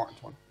really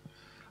important one.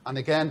 And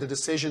again, the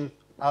decision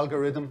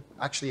algorithm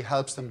actually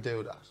helps them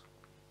do that.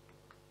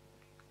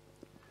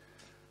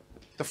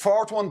 The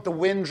fourth one, the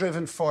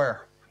wind-driven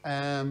fire.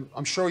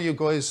 I'm sure you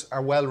guys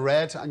are well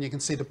read and you can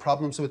see the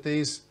problems with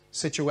these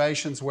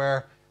situations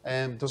where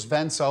there's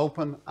vents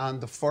open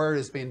and the fire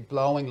is being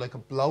blowing like a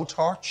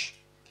blowtorch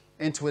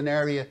into an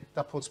area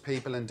that puts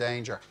people in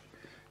danger.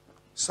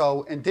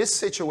 So in this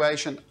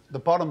situation, the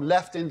bottom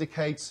left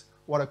indicates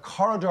what a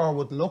corridor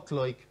would look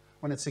like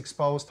when it's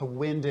exposed to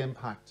wind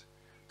impact.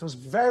 There's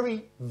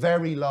very,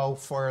 very low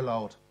fire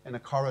load in a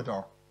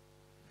corridor.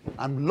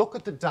 And look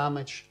at the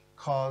damage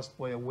caused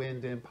by a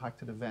wind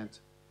impacted event.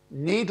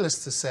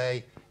 Needless to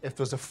say, if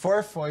there's a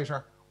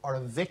firefighter or a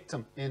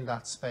victim in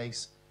that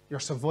space, your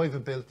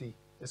survivability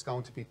is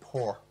going to be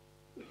poor.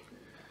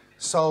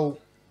 So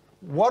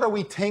what are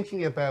we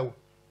thinking about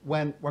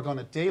when we're going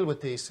to deal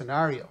with these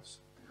scenarios?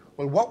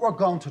 Well, what we're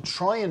going to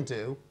try and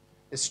do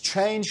is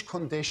change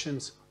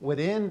conditions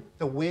within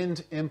the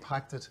wind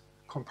impacted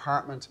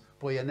compartment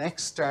by an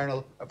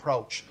external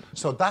approach.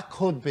 So that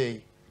could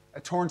be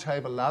a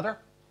turntable ladder,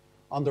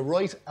 on the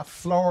right a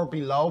floor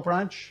below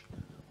branch,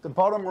 the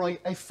bottom right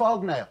a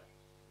fog nail.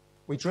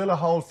 We drill a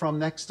hole from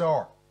next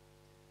door.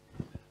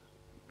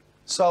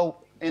 So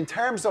in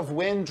terms of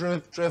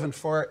wind-driven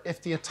fire,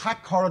 if the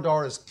attack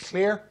corridor is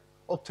clear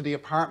up to the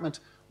apartment,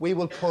 we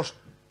will put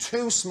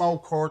 2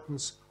 smoke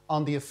curtains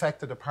on the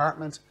affected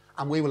apartment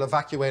and we will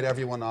evacuate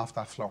everyone off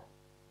that floor.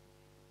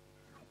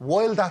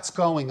 While that's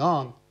going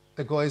on,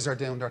 the guys are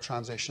doing their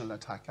transitional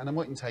attack and it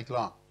mightn't take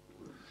long.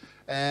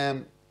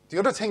 The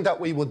other thing that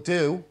we would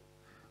do,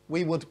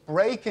 we would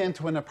break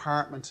into an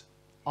apartment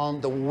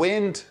on the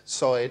wind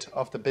side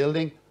of the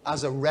building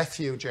as a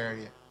refuge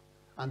area.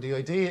 And the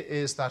idea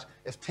is that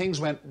if things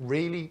went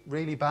really,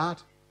 really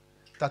bad,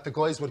 that the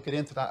guys would get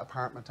into that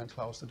apartment and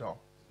close the door.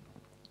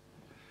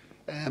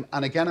 And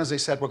again, as I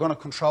said, we're going to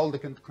control the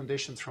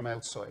conditions from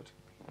outside.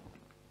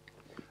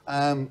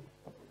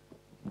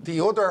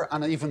 The other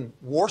and even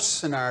worse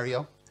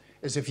scenario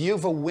is if you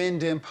have a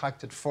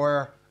wind-impacted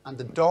fire and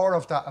the door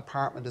of that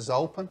apartment is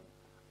open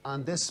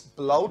and this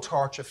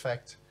blowtorch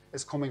effect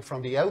is coming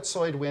from the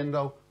outside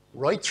window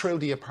right through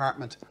the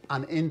apartment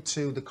and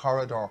into the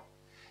corridor.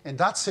 In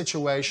that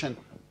situation,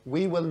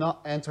 we will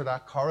not enter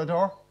that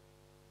corridor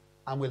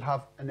and we'll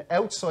have an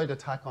outside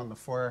attack on the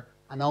fire,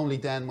 and only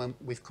then, when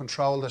we've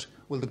controlled it,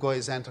 will the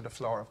guys enter the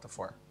floor of the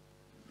fire.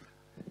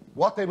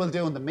 What they will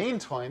do in the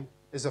meantime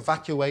is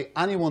evacuate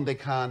anyone they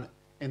can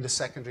in the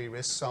secondary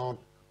risk zone.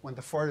 When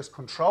the fire is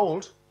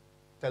controlled,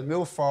 they'll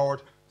move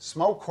forward,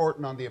 smoke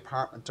curtain on the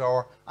apartment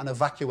door, and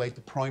evacuate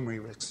the primary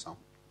risk zone.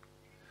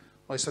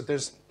 Right, so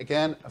there's,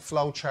 again, a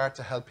flow chart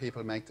to help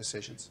people make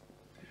decisions.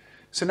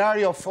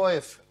 Scenario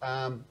 5,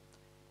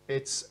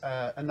 it's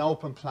an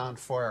open plan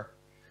fire.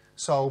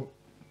 So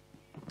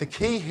the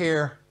key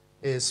here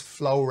is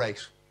flow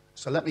rate.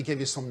 So let me give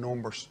you some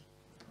numbers.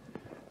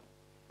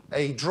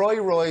 A dry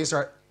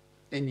riser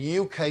in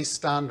UK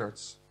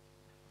standards,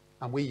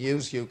 and we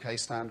use UK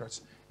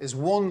standards, is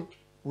 1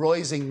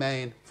 rising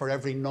main for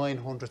every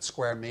 900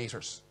 square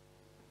metres.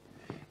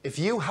 If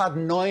you had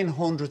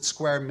 900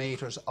 square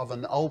metres of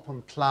an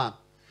open plan,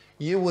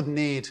 you would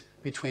need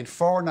between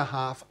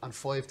 4.5 and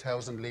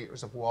 5,000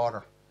 litres of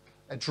water.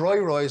 A dry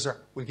riser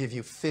will give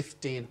you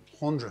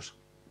 1,500.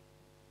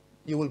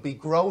 You will be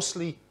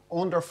grossly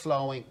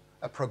underflowing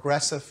a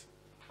progressive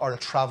or a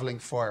travelling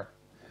fire.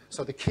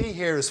 So the key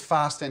here is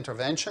fast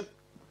intervention,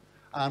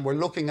 and we're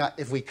looking at,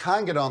 if we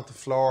can get onto the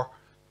floor,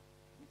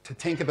 to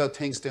think about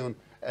things doing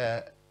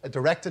a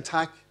direct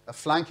attack, a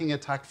flanking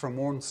attack from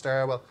one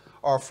stairwell,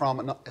 or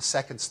from a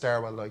second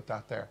stairwell like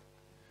that there.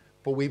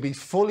 But we be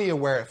fully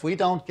aware, if we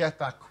don't get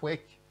that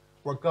quick,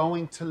 we're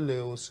going to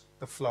lose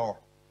the floor,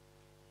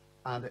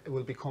 and it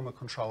will become a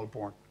controlled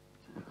burn.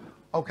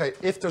 Okay,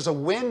 if there's a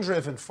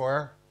wind-driven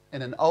fire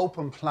in an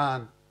open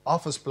plan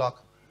office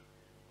block,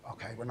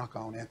 okay, we're not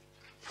going in.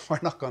 We're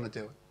not going to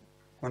do it.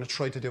 We're going to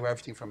try to do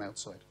everything from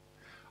outside.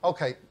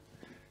 Okay,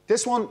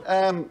 this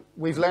one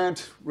we've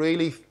learned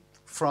really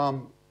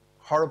from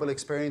horrible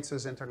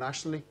experiences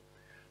internationally.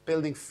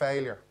 Building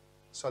failure.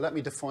 So let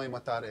me define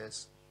what that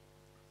is.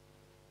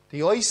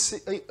 The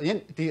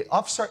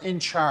officer in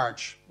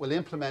charge will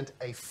implement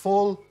a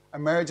full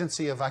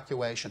emergency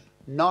evacuation,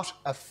 not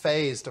a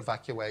phased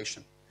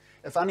evacuation,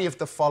 if any of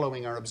the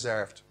following are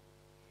observed.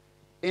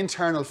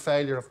 Internal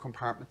failure of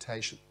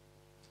compartmentation,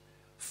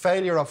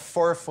 failure of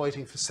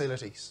firefighting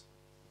facilities,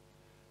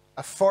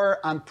 a fire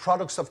and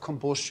products of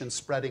combustion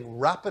spreading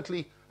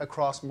rapidly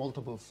across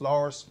multiple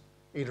floors,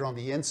 either on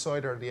the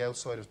inside or the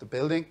outside of the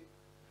building,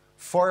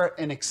 fire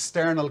in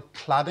external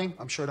cladding,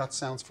 I'm sure that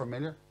sounds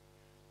familiar.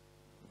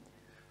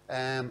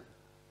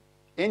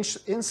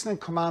 Incident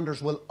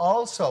commanders will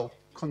also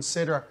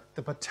consider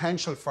the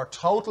potential for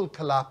total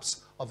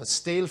collapse of a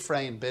steel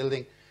frame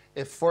building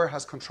if fire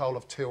has control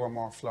of 2 or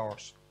more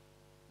floors.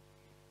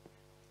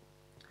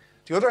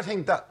 The other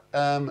thing that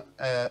an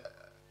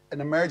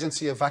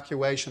emergency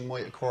evacuation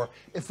might occur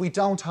if we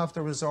don't have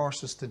the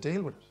resources to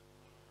deal with it.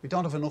 We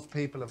don't have enough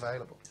people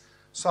available.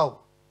 So,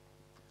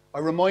 I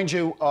remind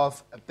you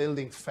of a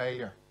building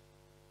failure.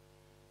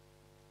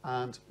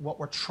 And what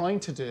we're trying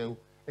to do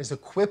is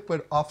equip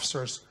with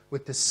officers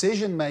with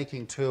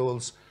decision-making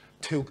tools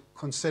to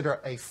consider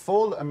a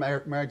full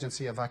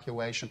emergency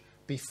evacuation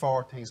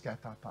before things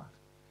get that bad.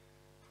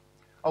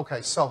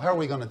 Okay, so how are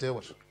we going to do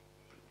it?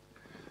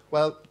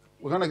 Well,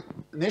 we're going to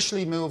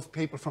initially move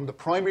people from the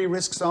primary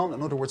risk zone,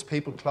 in other words,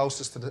 people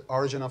closest to the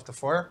origin of the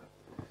fire,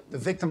 the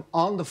victim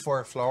on the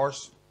fire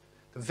floors,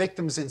 the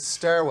victims in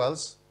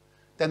stairwells,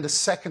 then the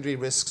secondary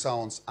risk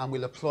zones, and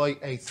we'll apply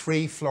a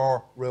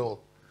 3-floor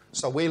rule.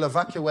 So we'll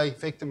evacuate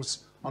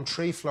victims on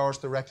 3 floors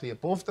directly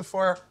above the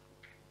fire,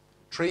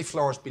 3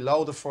 floors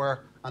below the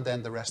fire, and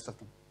then the rest of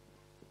them.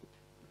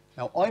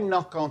 Now, I'm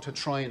not going to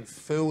try and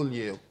fool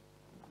you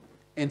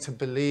into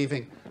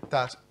believing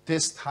that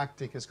this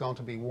tactic is going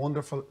to be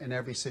wonderful in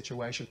every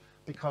situation,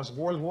 because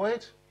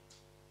worldwide,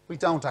 we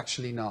don't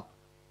actually know.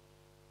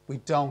 We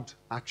don't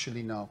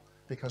actually know,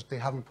 because they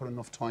haven't put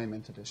enough time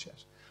into this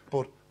yet.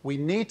 But we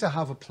need to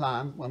have a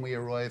plan when we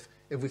arrive.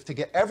 If we have to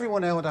get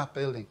everyone out of that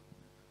building,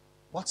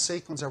 what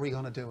sequence are we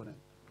going to do it in?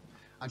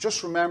 And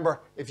just remember,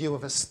 if you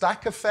have a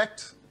stack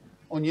effect,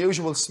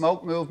 unusual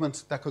smoke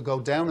movement that could go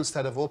down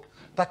instead of up,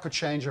 that could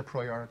change your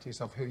priorities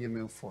of who you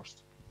move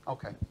first.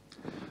 Okay.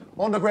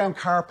 Underground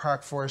car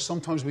park fires,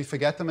 sometimes we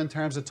forget them in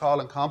terms of tall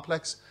and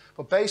complex,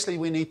 but basically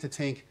we need to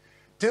think,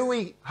 do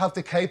we have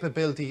the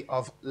capability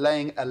of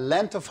laying a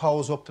length of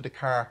hose up to the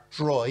car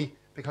dry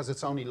because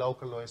it's only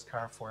localised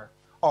car fire?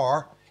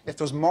 Or, if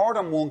there's more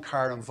than one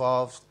car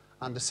involved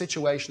and the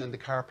situation in the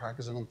car park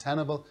is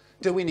untenable,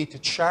 do we need to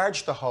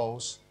charge the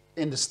hose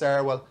in the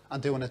stairwell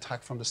and do an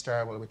attack from the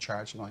stairwell with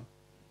charge line?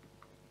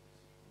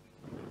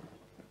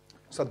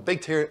 So the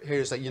big here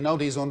is that you know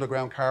these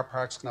underground car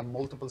parks can have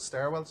multiple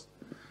stairwells.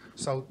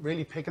 So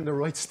really picking the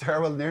right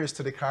stairwell nearest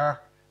to the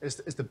car is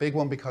the big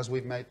one, because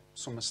we've made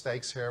some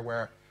mistakes here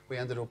where we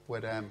ended up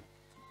with a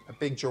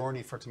big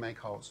journey to make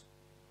hose.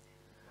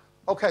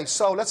 Okay,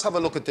 so let's have a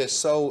look at this.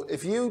 So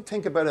if you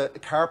think about a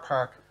car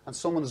park and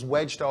someone has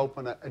wedged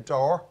open a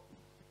door,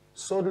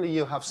 suddenly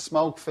you have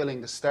smoke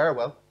filling the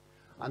stairwell,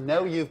 and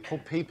now you've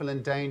put people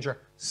in danger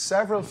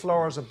several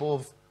floors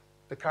above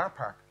the car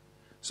park.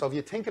 So if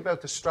you think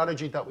about the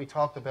strategy that we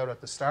talked about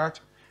at the start,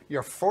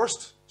 your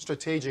first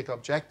strategic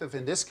objective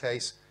in this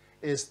case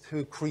is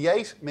to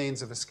create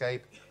means of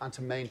escape and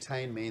to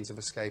maintain means of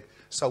escape.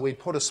 So we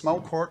put a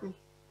smoke curtain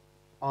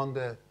on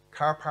the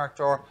car park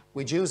door,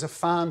 we'd use a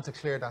fan to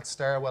clear that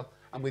stairwell,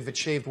 and we've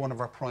achieved one of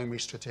our primary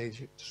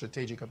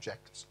strategic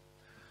objectives.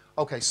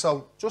 Okay,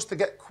 so just to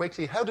get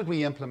quickly, how did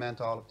we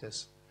implement all of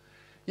this?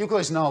 You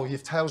guys know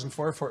you've 1,000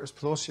 firefighters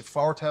plus, you've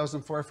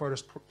 4,000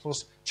 firefighters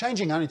plus.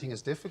 Changing anything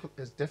is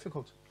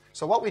difficult.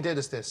 So what we did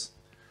is this.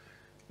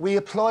 We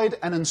applied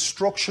an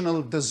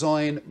instructional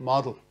design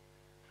model.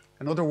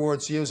 In other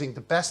words, using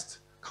the best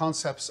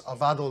concepts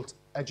of adult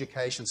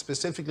education.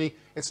 Specifically,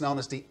 it's known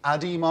as the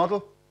ADDIE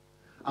model.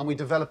 And we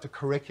developed a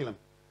curriculum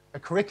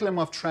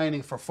of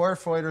training for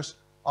firefighters,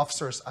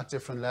 officers at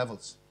different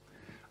levels.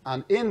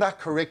 And in that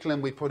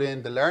curriculum, we put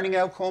in the learning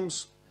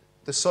outcomes,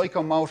 the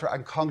psychomotor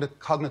and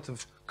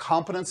cognitive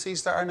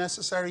competencies that are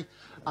necessary,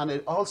 and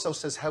it also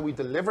says how we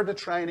deliver the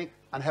training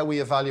and how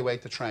we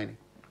evaluate the training.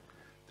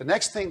 The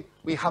next thing,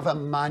 we have a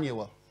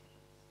manual,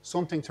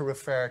 something to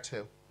refer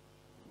to.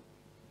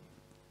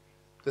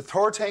 The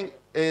third thing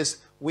is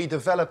we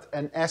developed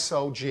an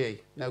SOG.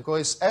 Now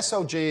guys,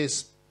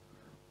 SOGs,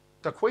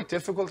 they're quite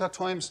difficult at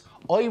times.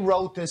 I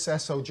wrote this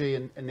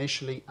SOG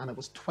initially, and it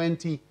was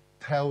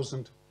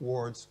 20,000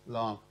 words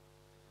long.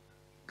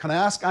 Can I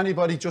ask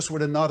anybody, just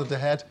with a nod of the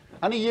head,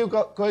 any of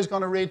you guys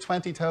going to read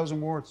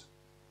 20,000 words?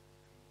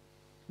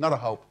 Not a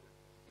hope.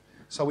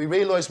 So we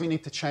realized we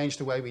need to change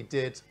the way we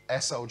did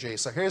SOG.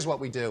 So here's what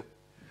we do.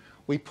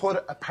 We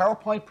put a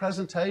PowerPoint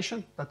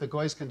presentation that the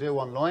guys can do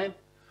online.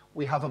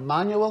 We have a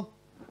manual,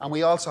 and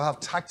we also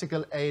have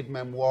tactical aid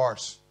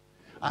memoirs.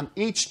 And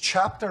each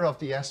chapter of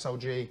the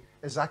SOG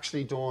is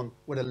actually done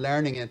with a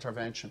learning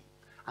intervention.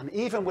 And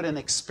even with an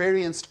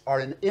experienced or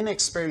an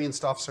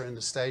inexperienced officer in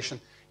the station,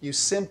 you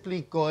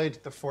simply guide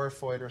the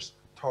firefighters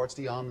towards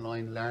the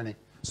online learning.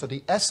 So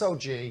the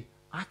SOG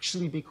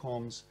actually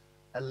becomes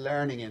a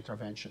learning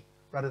intervention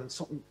rather than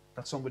something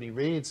that somebody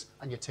reads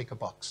and you tick a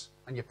box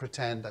and you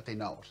pretend that they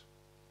know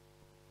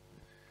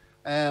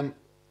it.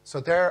 So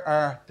there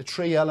are the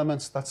three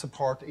elements that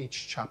support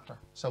each chapter.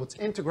 So it's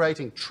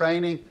integrating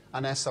training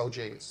and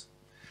SOGs.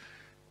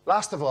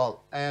 Last of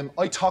all,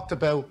 I talked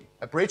about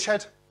a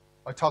bridgehead,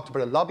 I talked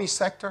about a lobby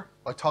sector,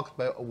 I talked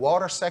about a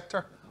water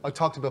sector, I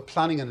talked about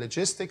planning and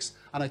logistics,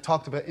 and I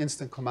talked about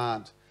instant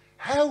command.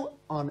 How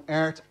on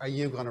earth are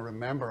you going to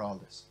remember all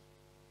this?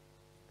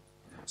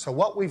 So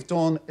what we've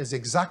done is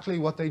exactly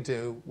what they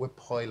do with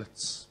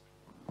pilots.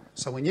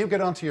 So when you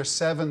get onto your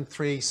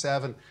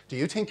 737, do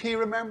you think he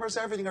remembers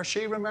everything or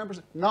she remembers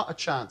it? Not a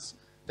chance.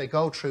 They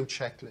go through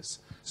checklists.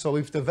 So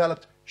we've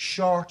developed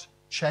short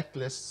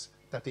checklists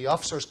that the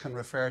officers can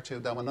refer to,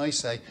 that when I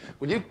say,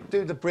 will you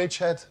do the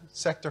bridgehead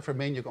sector for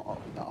me? And you go,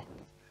 oh, no.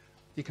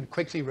 You can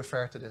quickly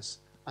refer to this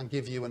and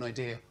give you an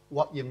idea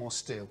what you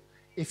must do.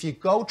 If you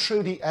go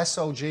through the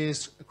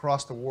SOGs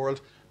across the world,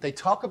 they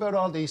talk about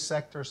all these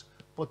sectors,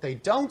 but they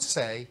don't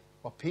say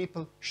what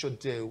people should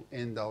do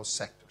in those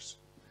sectors.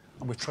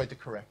 And we've tried to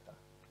correct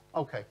that.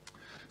 Okay,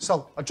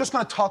 so I'm just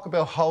going to talk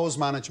about hose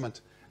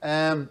management.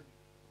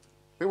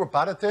 We were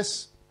bad at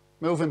this,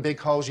 moving big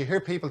hose. You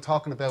hear people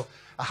talking about,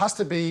 it has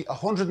to be a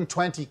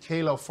 120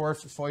 kilo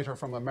firefighter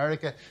from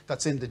America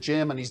that's in the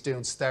gym and he's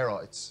doing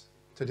steroids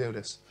to do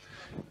this.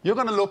 You're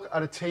going to look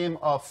at a team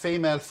of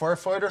female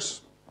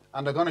firefighters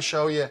and they're going to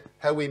show you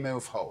how we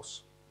move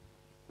hose.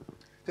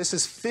 This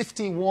is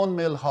 51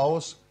 mil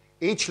hose.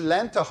 Each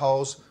length of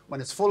hose,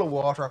 when it's full of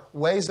water,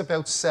 weighs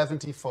about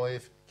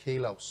 75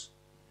 kilos.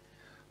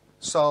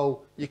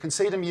 So you can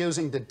see them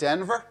using the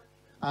Denver,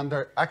 and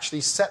they're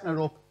actually setting it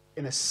up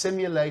in a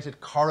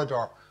simulated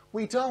corridor.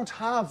 We don't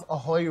have a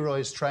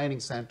high-rise training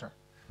centre.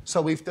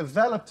 So we've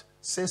developed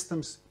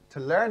systems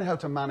to learn how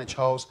to manage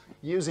hose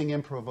using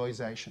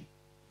improvisation.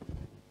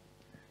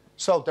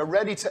 So they're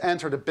ready to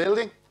enter the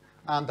building,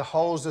 and the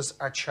hoses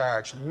are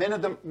charged.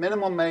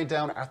 Minimum made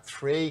down are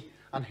 3,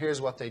 and here's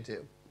what they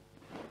do.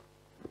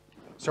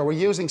 So we're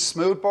using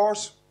smooth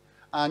bores,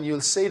 and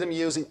you'll see them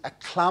using a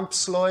clamp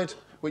slide,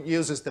 which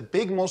uses the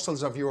big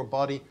muscles of your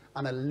body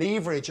and a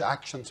leverage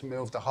action to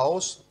move the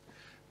hose.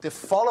 The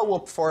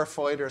follow-up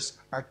firefighters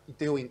are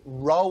doing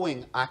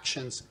rowing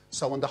actions,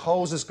 so when the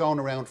hose is going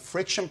around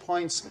friction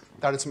points,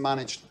 that it's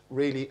managed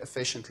really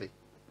efficiently.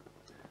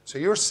 So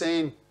you're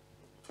seeing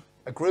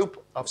a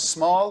group of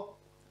small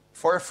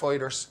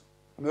firefighters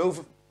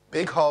move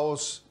big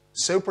hose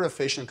super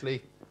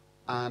efficiently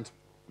and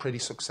pretty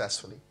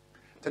successfully.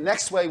 The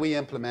next way we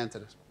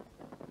implemented it.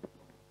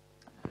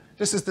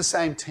 This is the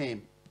same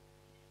team.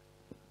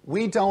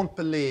 we don't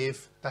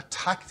believe that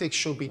tactics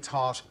should be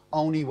taught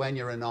only when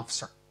you're an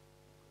officer.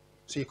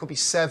 So you could be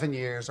 7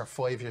 years or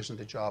 5 years in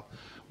the job.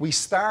 We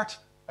start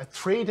a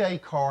 3-day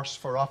course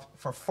for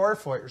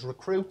firefighters,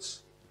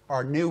 recruits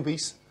or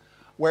newbies,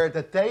 where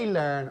that they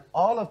learn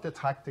all of the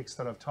tactics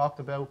that I've talked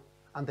about,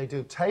 and they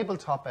do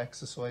tabletop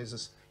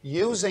exercises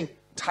using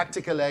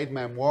tactical aid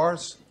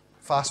memoirs,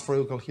 fast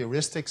frugal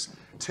heuristics,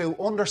 to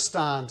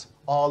understand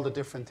all the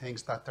different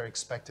things that they're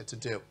expected to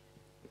do.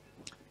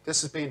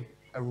 This has been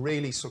a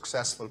really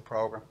successful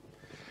program.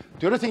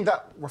 The other thing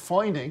that we're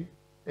finding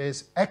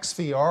is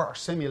XVR, or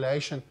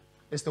simulation,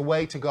 is the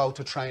way to go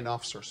to train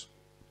officers.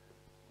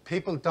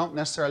 People don't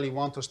necessarily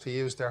want us to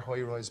use their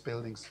high-rise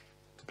buildings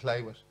to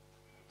play with.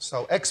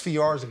 So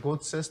XVR is a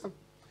good system.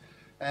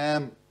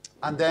 And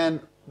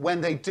then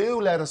when they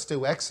do let us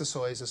do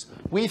exercises,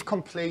 we've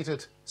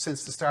completed,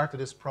 since the start of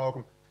this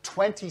program,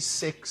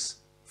 26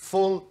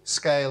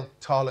 full-scale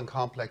tall and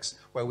complex,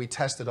 where we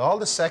tested all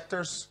the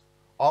sectors,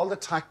 all the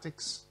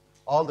tactics,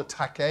 all the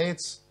TAC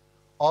aids,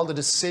 all the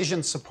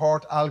decision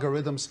support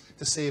algorithms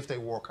to see if they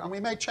work. And we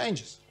made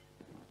changes.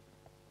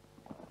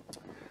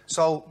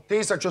 So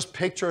these are just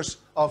pictures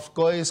of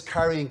guys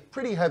carrying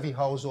pretty heavy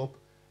hose up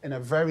in a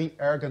very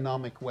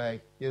ergonomic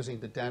way using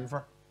the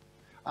Denver.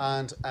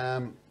 And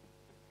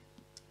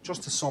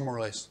just to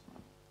summarize,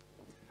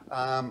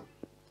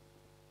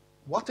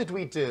 what did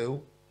we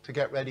do to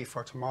get ready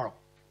for tomorrow?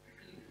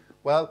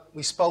 Well,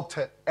 we spoke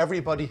to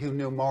everybody who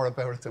knew more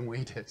about it than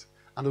we did.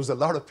 And there was a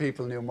lot of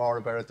people who knew more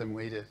about it than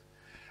we did.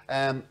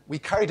 We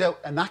carried out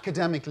an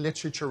academic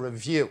literature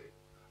review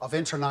of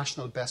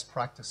international best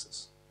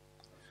practices.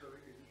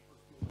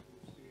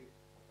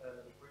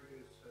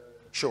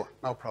 Sure,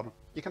 no problem.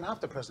 You can have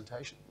the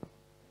presentation.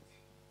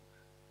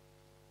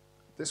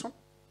 This one?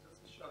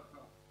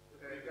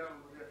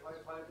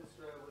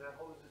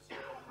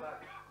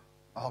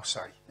 Oh,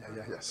 sorry.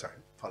 Yeah, sorry.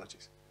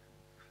 Apologies.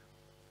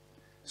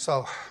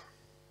 So,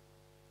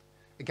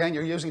 again,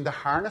 you're using the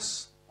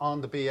harness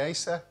on the BA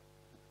set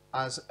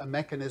as a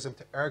mechanism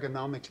to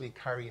ergonomically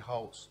carry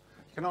hose.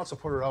 You can also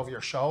put it over your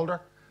shoulder.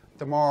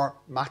 The more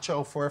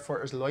macho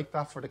firefighters like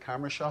that for the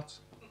camera shots.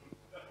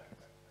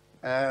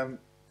 Are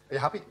you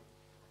happy?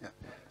 Yeah.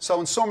 So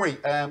in summary,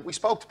 we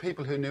spoke to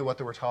people who knew what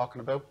they were talking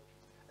about.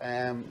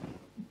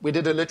 We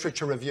did a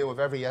literature review of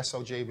every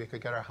SOG we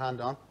could get our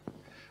hand on.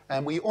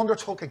 And we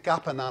undertook a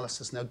gap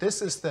analysis. Now,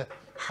 this is the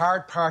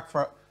hard part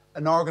for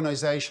an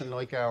organisation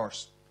like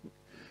ours.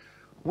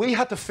 We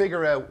had to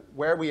figure out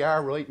where we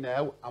are right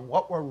now and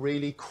what we're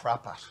really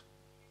crap at.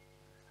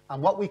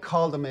 And what we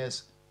call them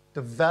is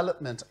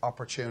development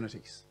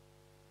opportunities.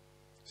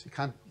 So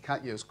you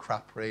can't use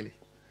crap, really.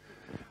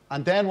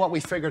 And then what we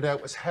figured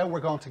out was how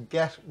we're going to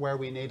get where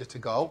we needed to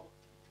go.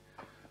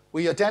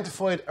 We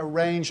identified a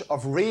range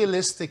of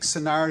realistic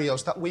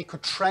scenarios that we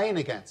could train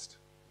against,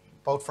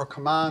 both for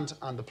command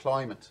and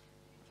deployment.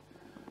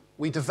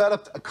 We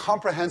developed a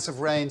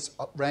comprehensive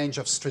range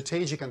of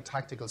strategic and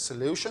tactical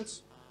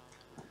solutions.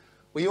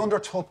 We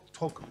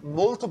undertook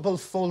multiple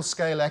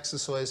full-scale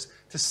exercises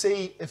to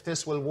see if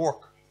this will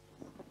work.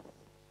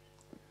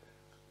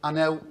 And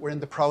now we're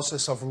in the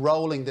process of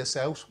rolling this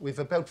out. We've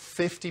about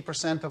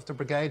 50% of the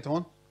brigade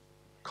done.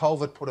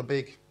 COVID put a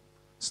big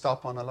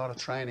stop on a lot of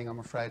training, I'm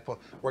afraid, but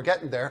we're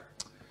getting there.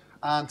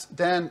 And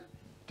then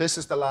this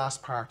is the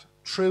last part.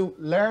 Through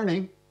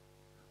learning,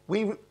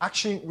 we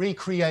actually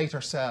recreate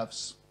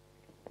ourselves.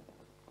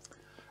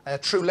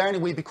 Through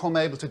learning, we become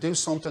able to do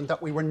something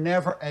that we were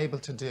never able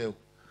to do.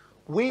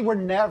 We were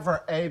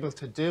never able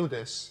to do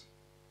this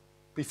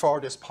before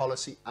this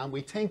policy, and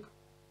we think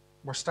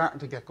we're starting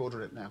to get good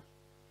at it now.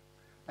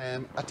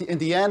 In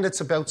the end,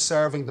 it's about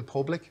serving the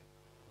public.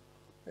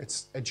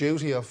 It's a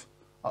duty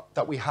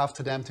that we have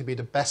to them to be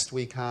the best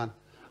we can.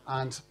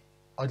 And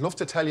I'd love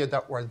to tell you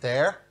that we're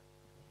there,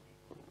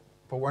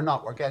 but we're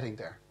not. We're getting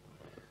there.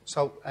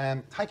 So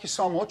thank you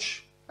so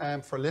much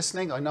for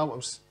listening. I know it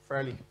was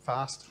fairly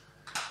fast.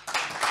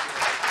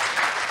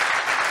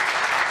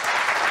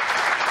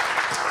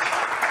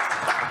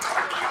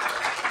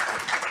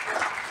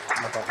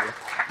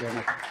 Yeah,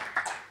 no.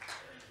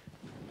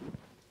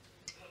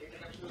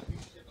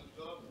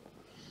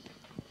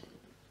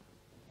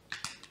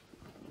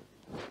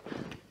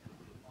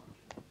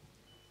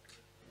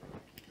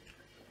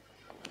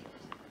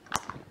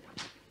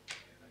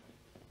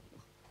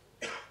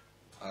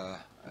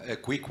 A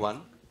quick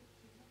one,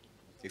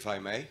 if I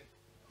may.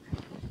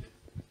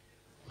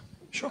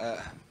 Sure.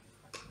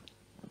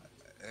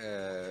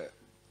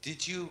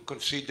 Did you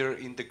consider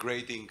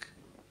integrating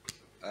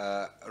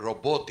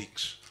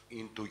robotics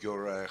into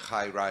your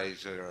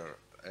high-rise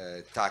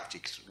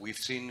tactics? We've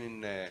seen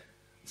in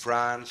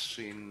France,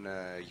 in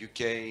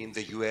UK, in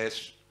the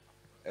US,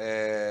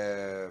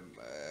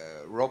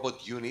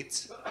 robot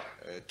units,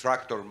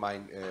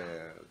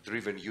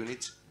 tractor-driven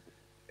units,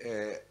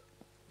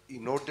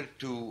 in order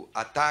to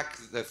attack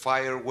the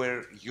fire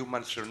where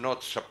humans are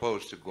not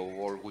supposed to go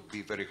or would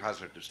be very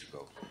hazardous to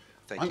go.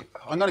 Thank you.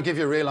 I'm going to give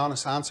you a real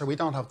honest answer. We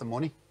don't have the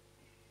money.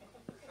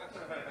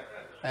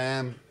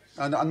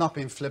 And I'm not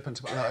being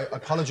flippant. I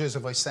apologise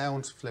if I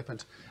sound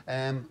flippant.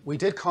 We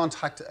did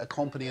contact a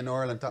company in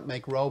Ireland that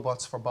make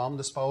robots for bomb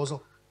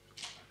disposal.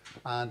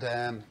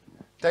 And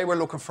they were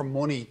looking for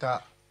money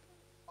that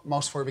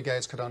most fire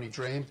brigades could only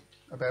dream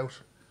about.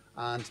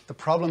 And the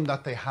problem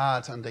that they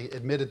had, and they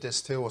admitted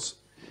this to us,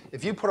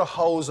 if you put a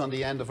hose on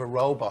the end of a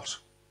robot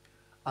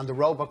and the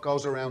robot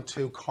goes around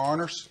 2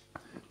 corners,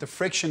 the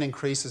friction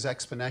increases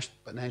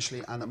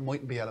exponentially and it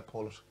mightn't be able to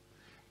pull it.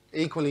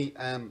 Equally,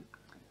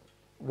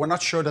 we're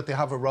not sure that they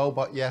have a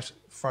robot yet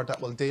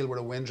that will deal with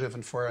a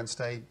wind-driven fire and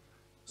stay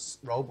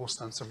robust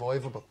and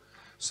survivable.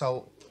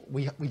 So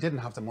we didn't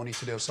have the money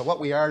to do it. So what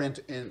we are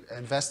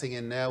investing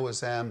in now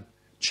is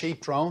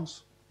cheap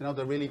drones, you know,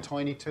 the really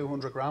tiny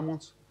 200-gram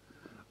ones.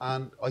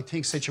 And I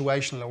think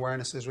situational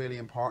awareness is really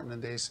important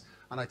in these.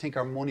 And I think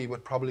our money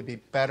would probably be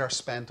better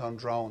spent on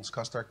drones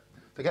because they're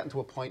getting to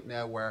a point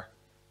now where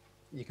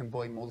you can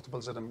buy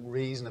multiples of them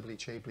reasonably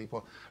cheaply.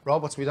 But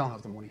robots, we don't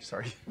have the money,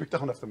 sorry. We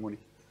don't have the money.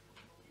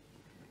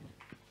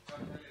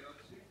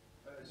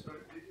 Sorry,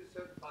 did you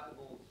say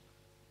fireballs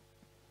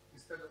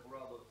instead of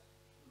robots?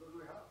 Because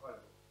we have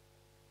fireballs.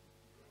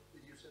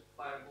 Did you say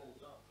fireballs?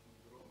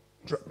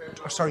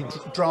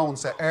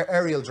 Drones,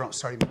 aerial drones.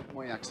 Sorry,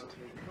 my accent.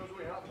 Because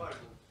we have fireballs.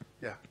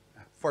 Yeah,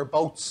 for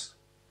boats.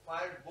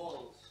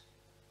 Fireballs.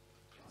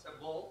 It's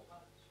a ball.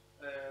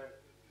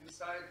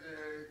 Inside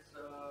it's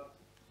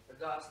a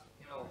dust,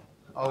 you know.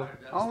 Oh,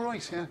 all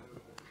right, yeah.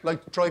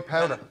 Like dry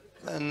powder.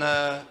 And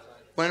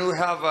when we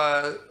have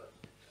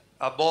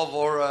above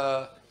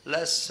or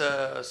less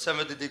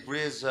 70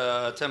 degrees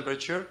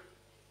temperature,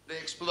 they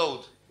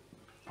explode.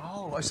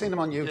 Oh, I've seen them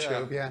on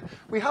YouTube, yeah.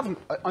 We haven't,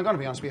 I'm going to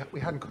be honest, we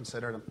hadn't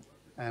considered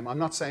them. I'm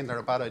not saying they're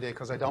a bad idea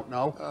because I don't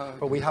know,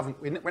 but we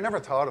never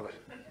thought of it.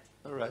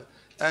 All right.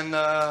 And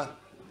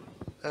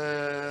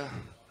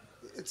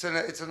it's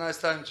a nice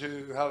time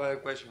to have a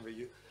question for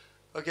you.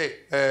 Okay,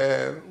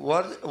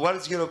 what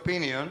is your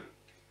opinion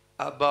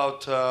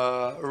about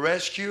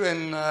rescue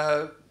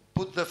and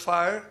put the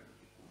fire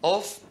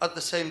off at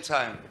the same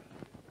time?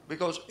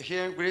 Because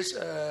here in Greece,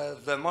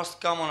 the most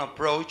common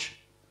approach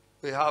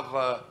we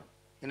have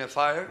in a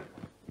fire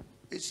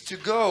is to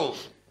go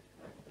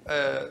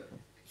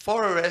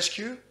for a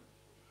rescue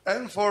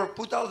and for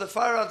put out the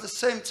fire at the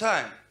same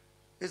time.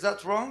 Is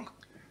that wrong?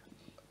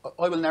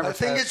 I will never I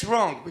think it's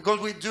wrong because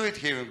we do it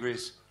here in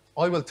Greece.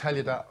 I will tell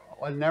you that.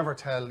 I'll never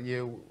tell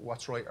you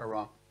what's right or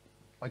wrong.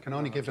 I can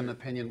only give an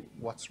opinion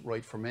what's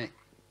right for me.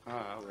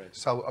 All right.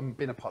 So I'm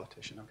being a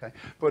politician, okay?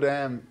 But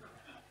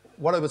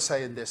what I would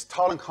say in this,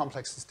 tall and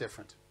complex is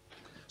different.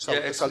 So, yeah,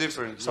 it's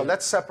different. So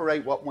let's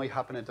separate what might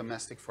happen in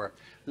domestic fire.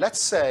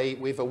 Let's say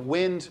we have a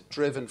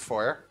wind-driven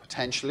fire,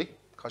 potentially,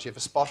 because you have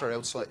a spotter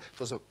outside.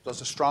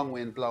 There's a strong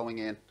wind blowing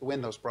in. The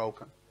window's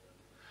broken.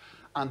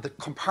 And the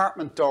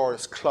compartment door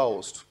is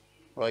closed,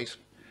 right?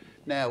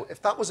 Now,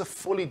 if that was a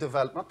fully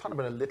developed, not talking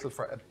about a little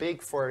fire, a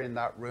big fire in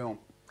that room,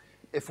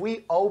 if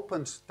we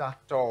opened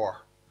that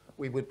door,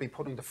 we would be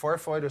putting the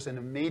firefighters in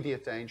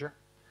immediate danger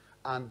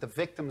and the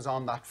victims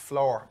on that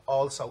floor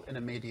also in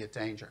immediate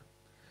danger.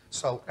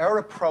 So our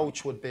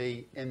approach would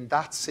be, in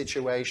that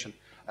situation,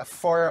 a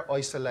fire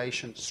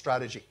isolation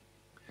strategy.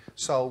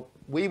 So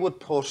we would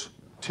put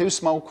 2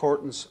 smoke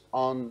curtains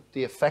on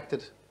the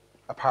affected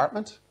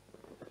apartment.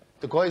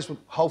 The guys would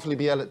hopefully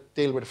be able to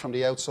deal with it from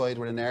the outside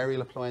with an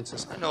aerial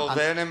appliances. No,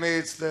 the enemy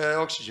is the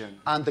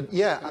oxygen. And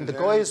the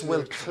guys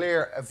will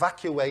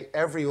evacuate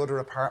every other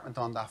apartment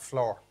on that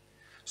floor.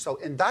 So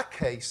in that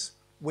case,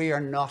 we are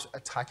not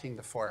attacking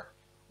the fire.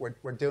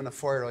 We're doing a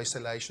fire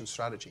isolation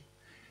strategy.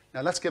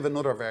 Now let's give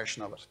another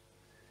version of it.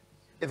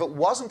 If it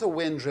wasn't a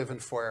wind-driven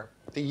fire,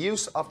 the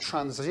use of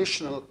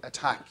transitional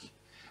attack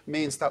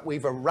means that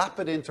we've a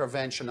rapid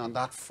intervention on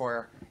that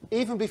fire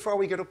even before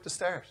we get up the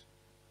stairs.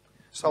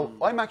 So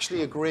I'm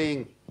actually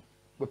agreeing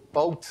with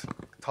both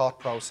thought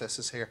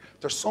processes here.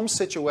 There's some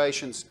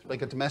situations,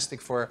 like a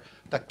domestic fire,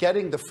 that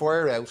getting the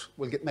fire out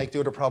will make the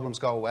other problems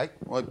go away.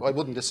 I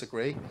wouldn't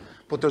disagree.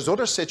 But there's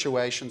other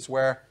situations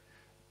where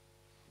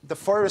the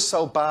fire is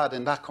so bad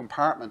in that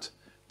compartment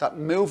that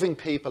moving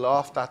people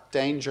off that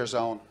danger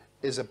zone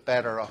is a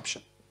better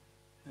option.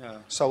 Yeah,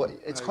 so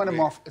it's kind of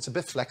more, it's a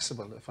bit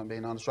flexible, if I'm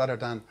being honest, rather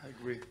than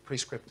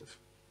prescriptive.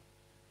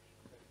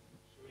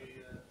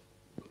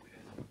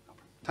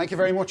 Thank you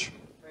very much.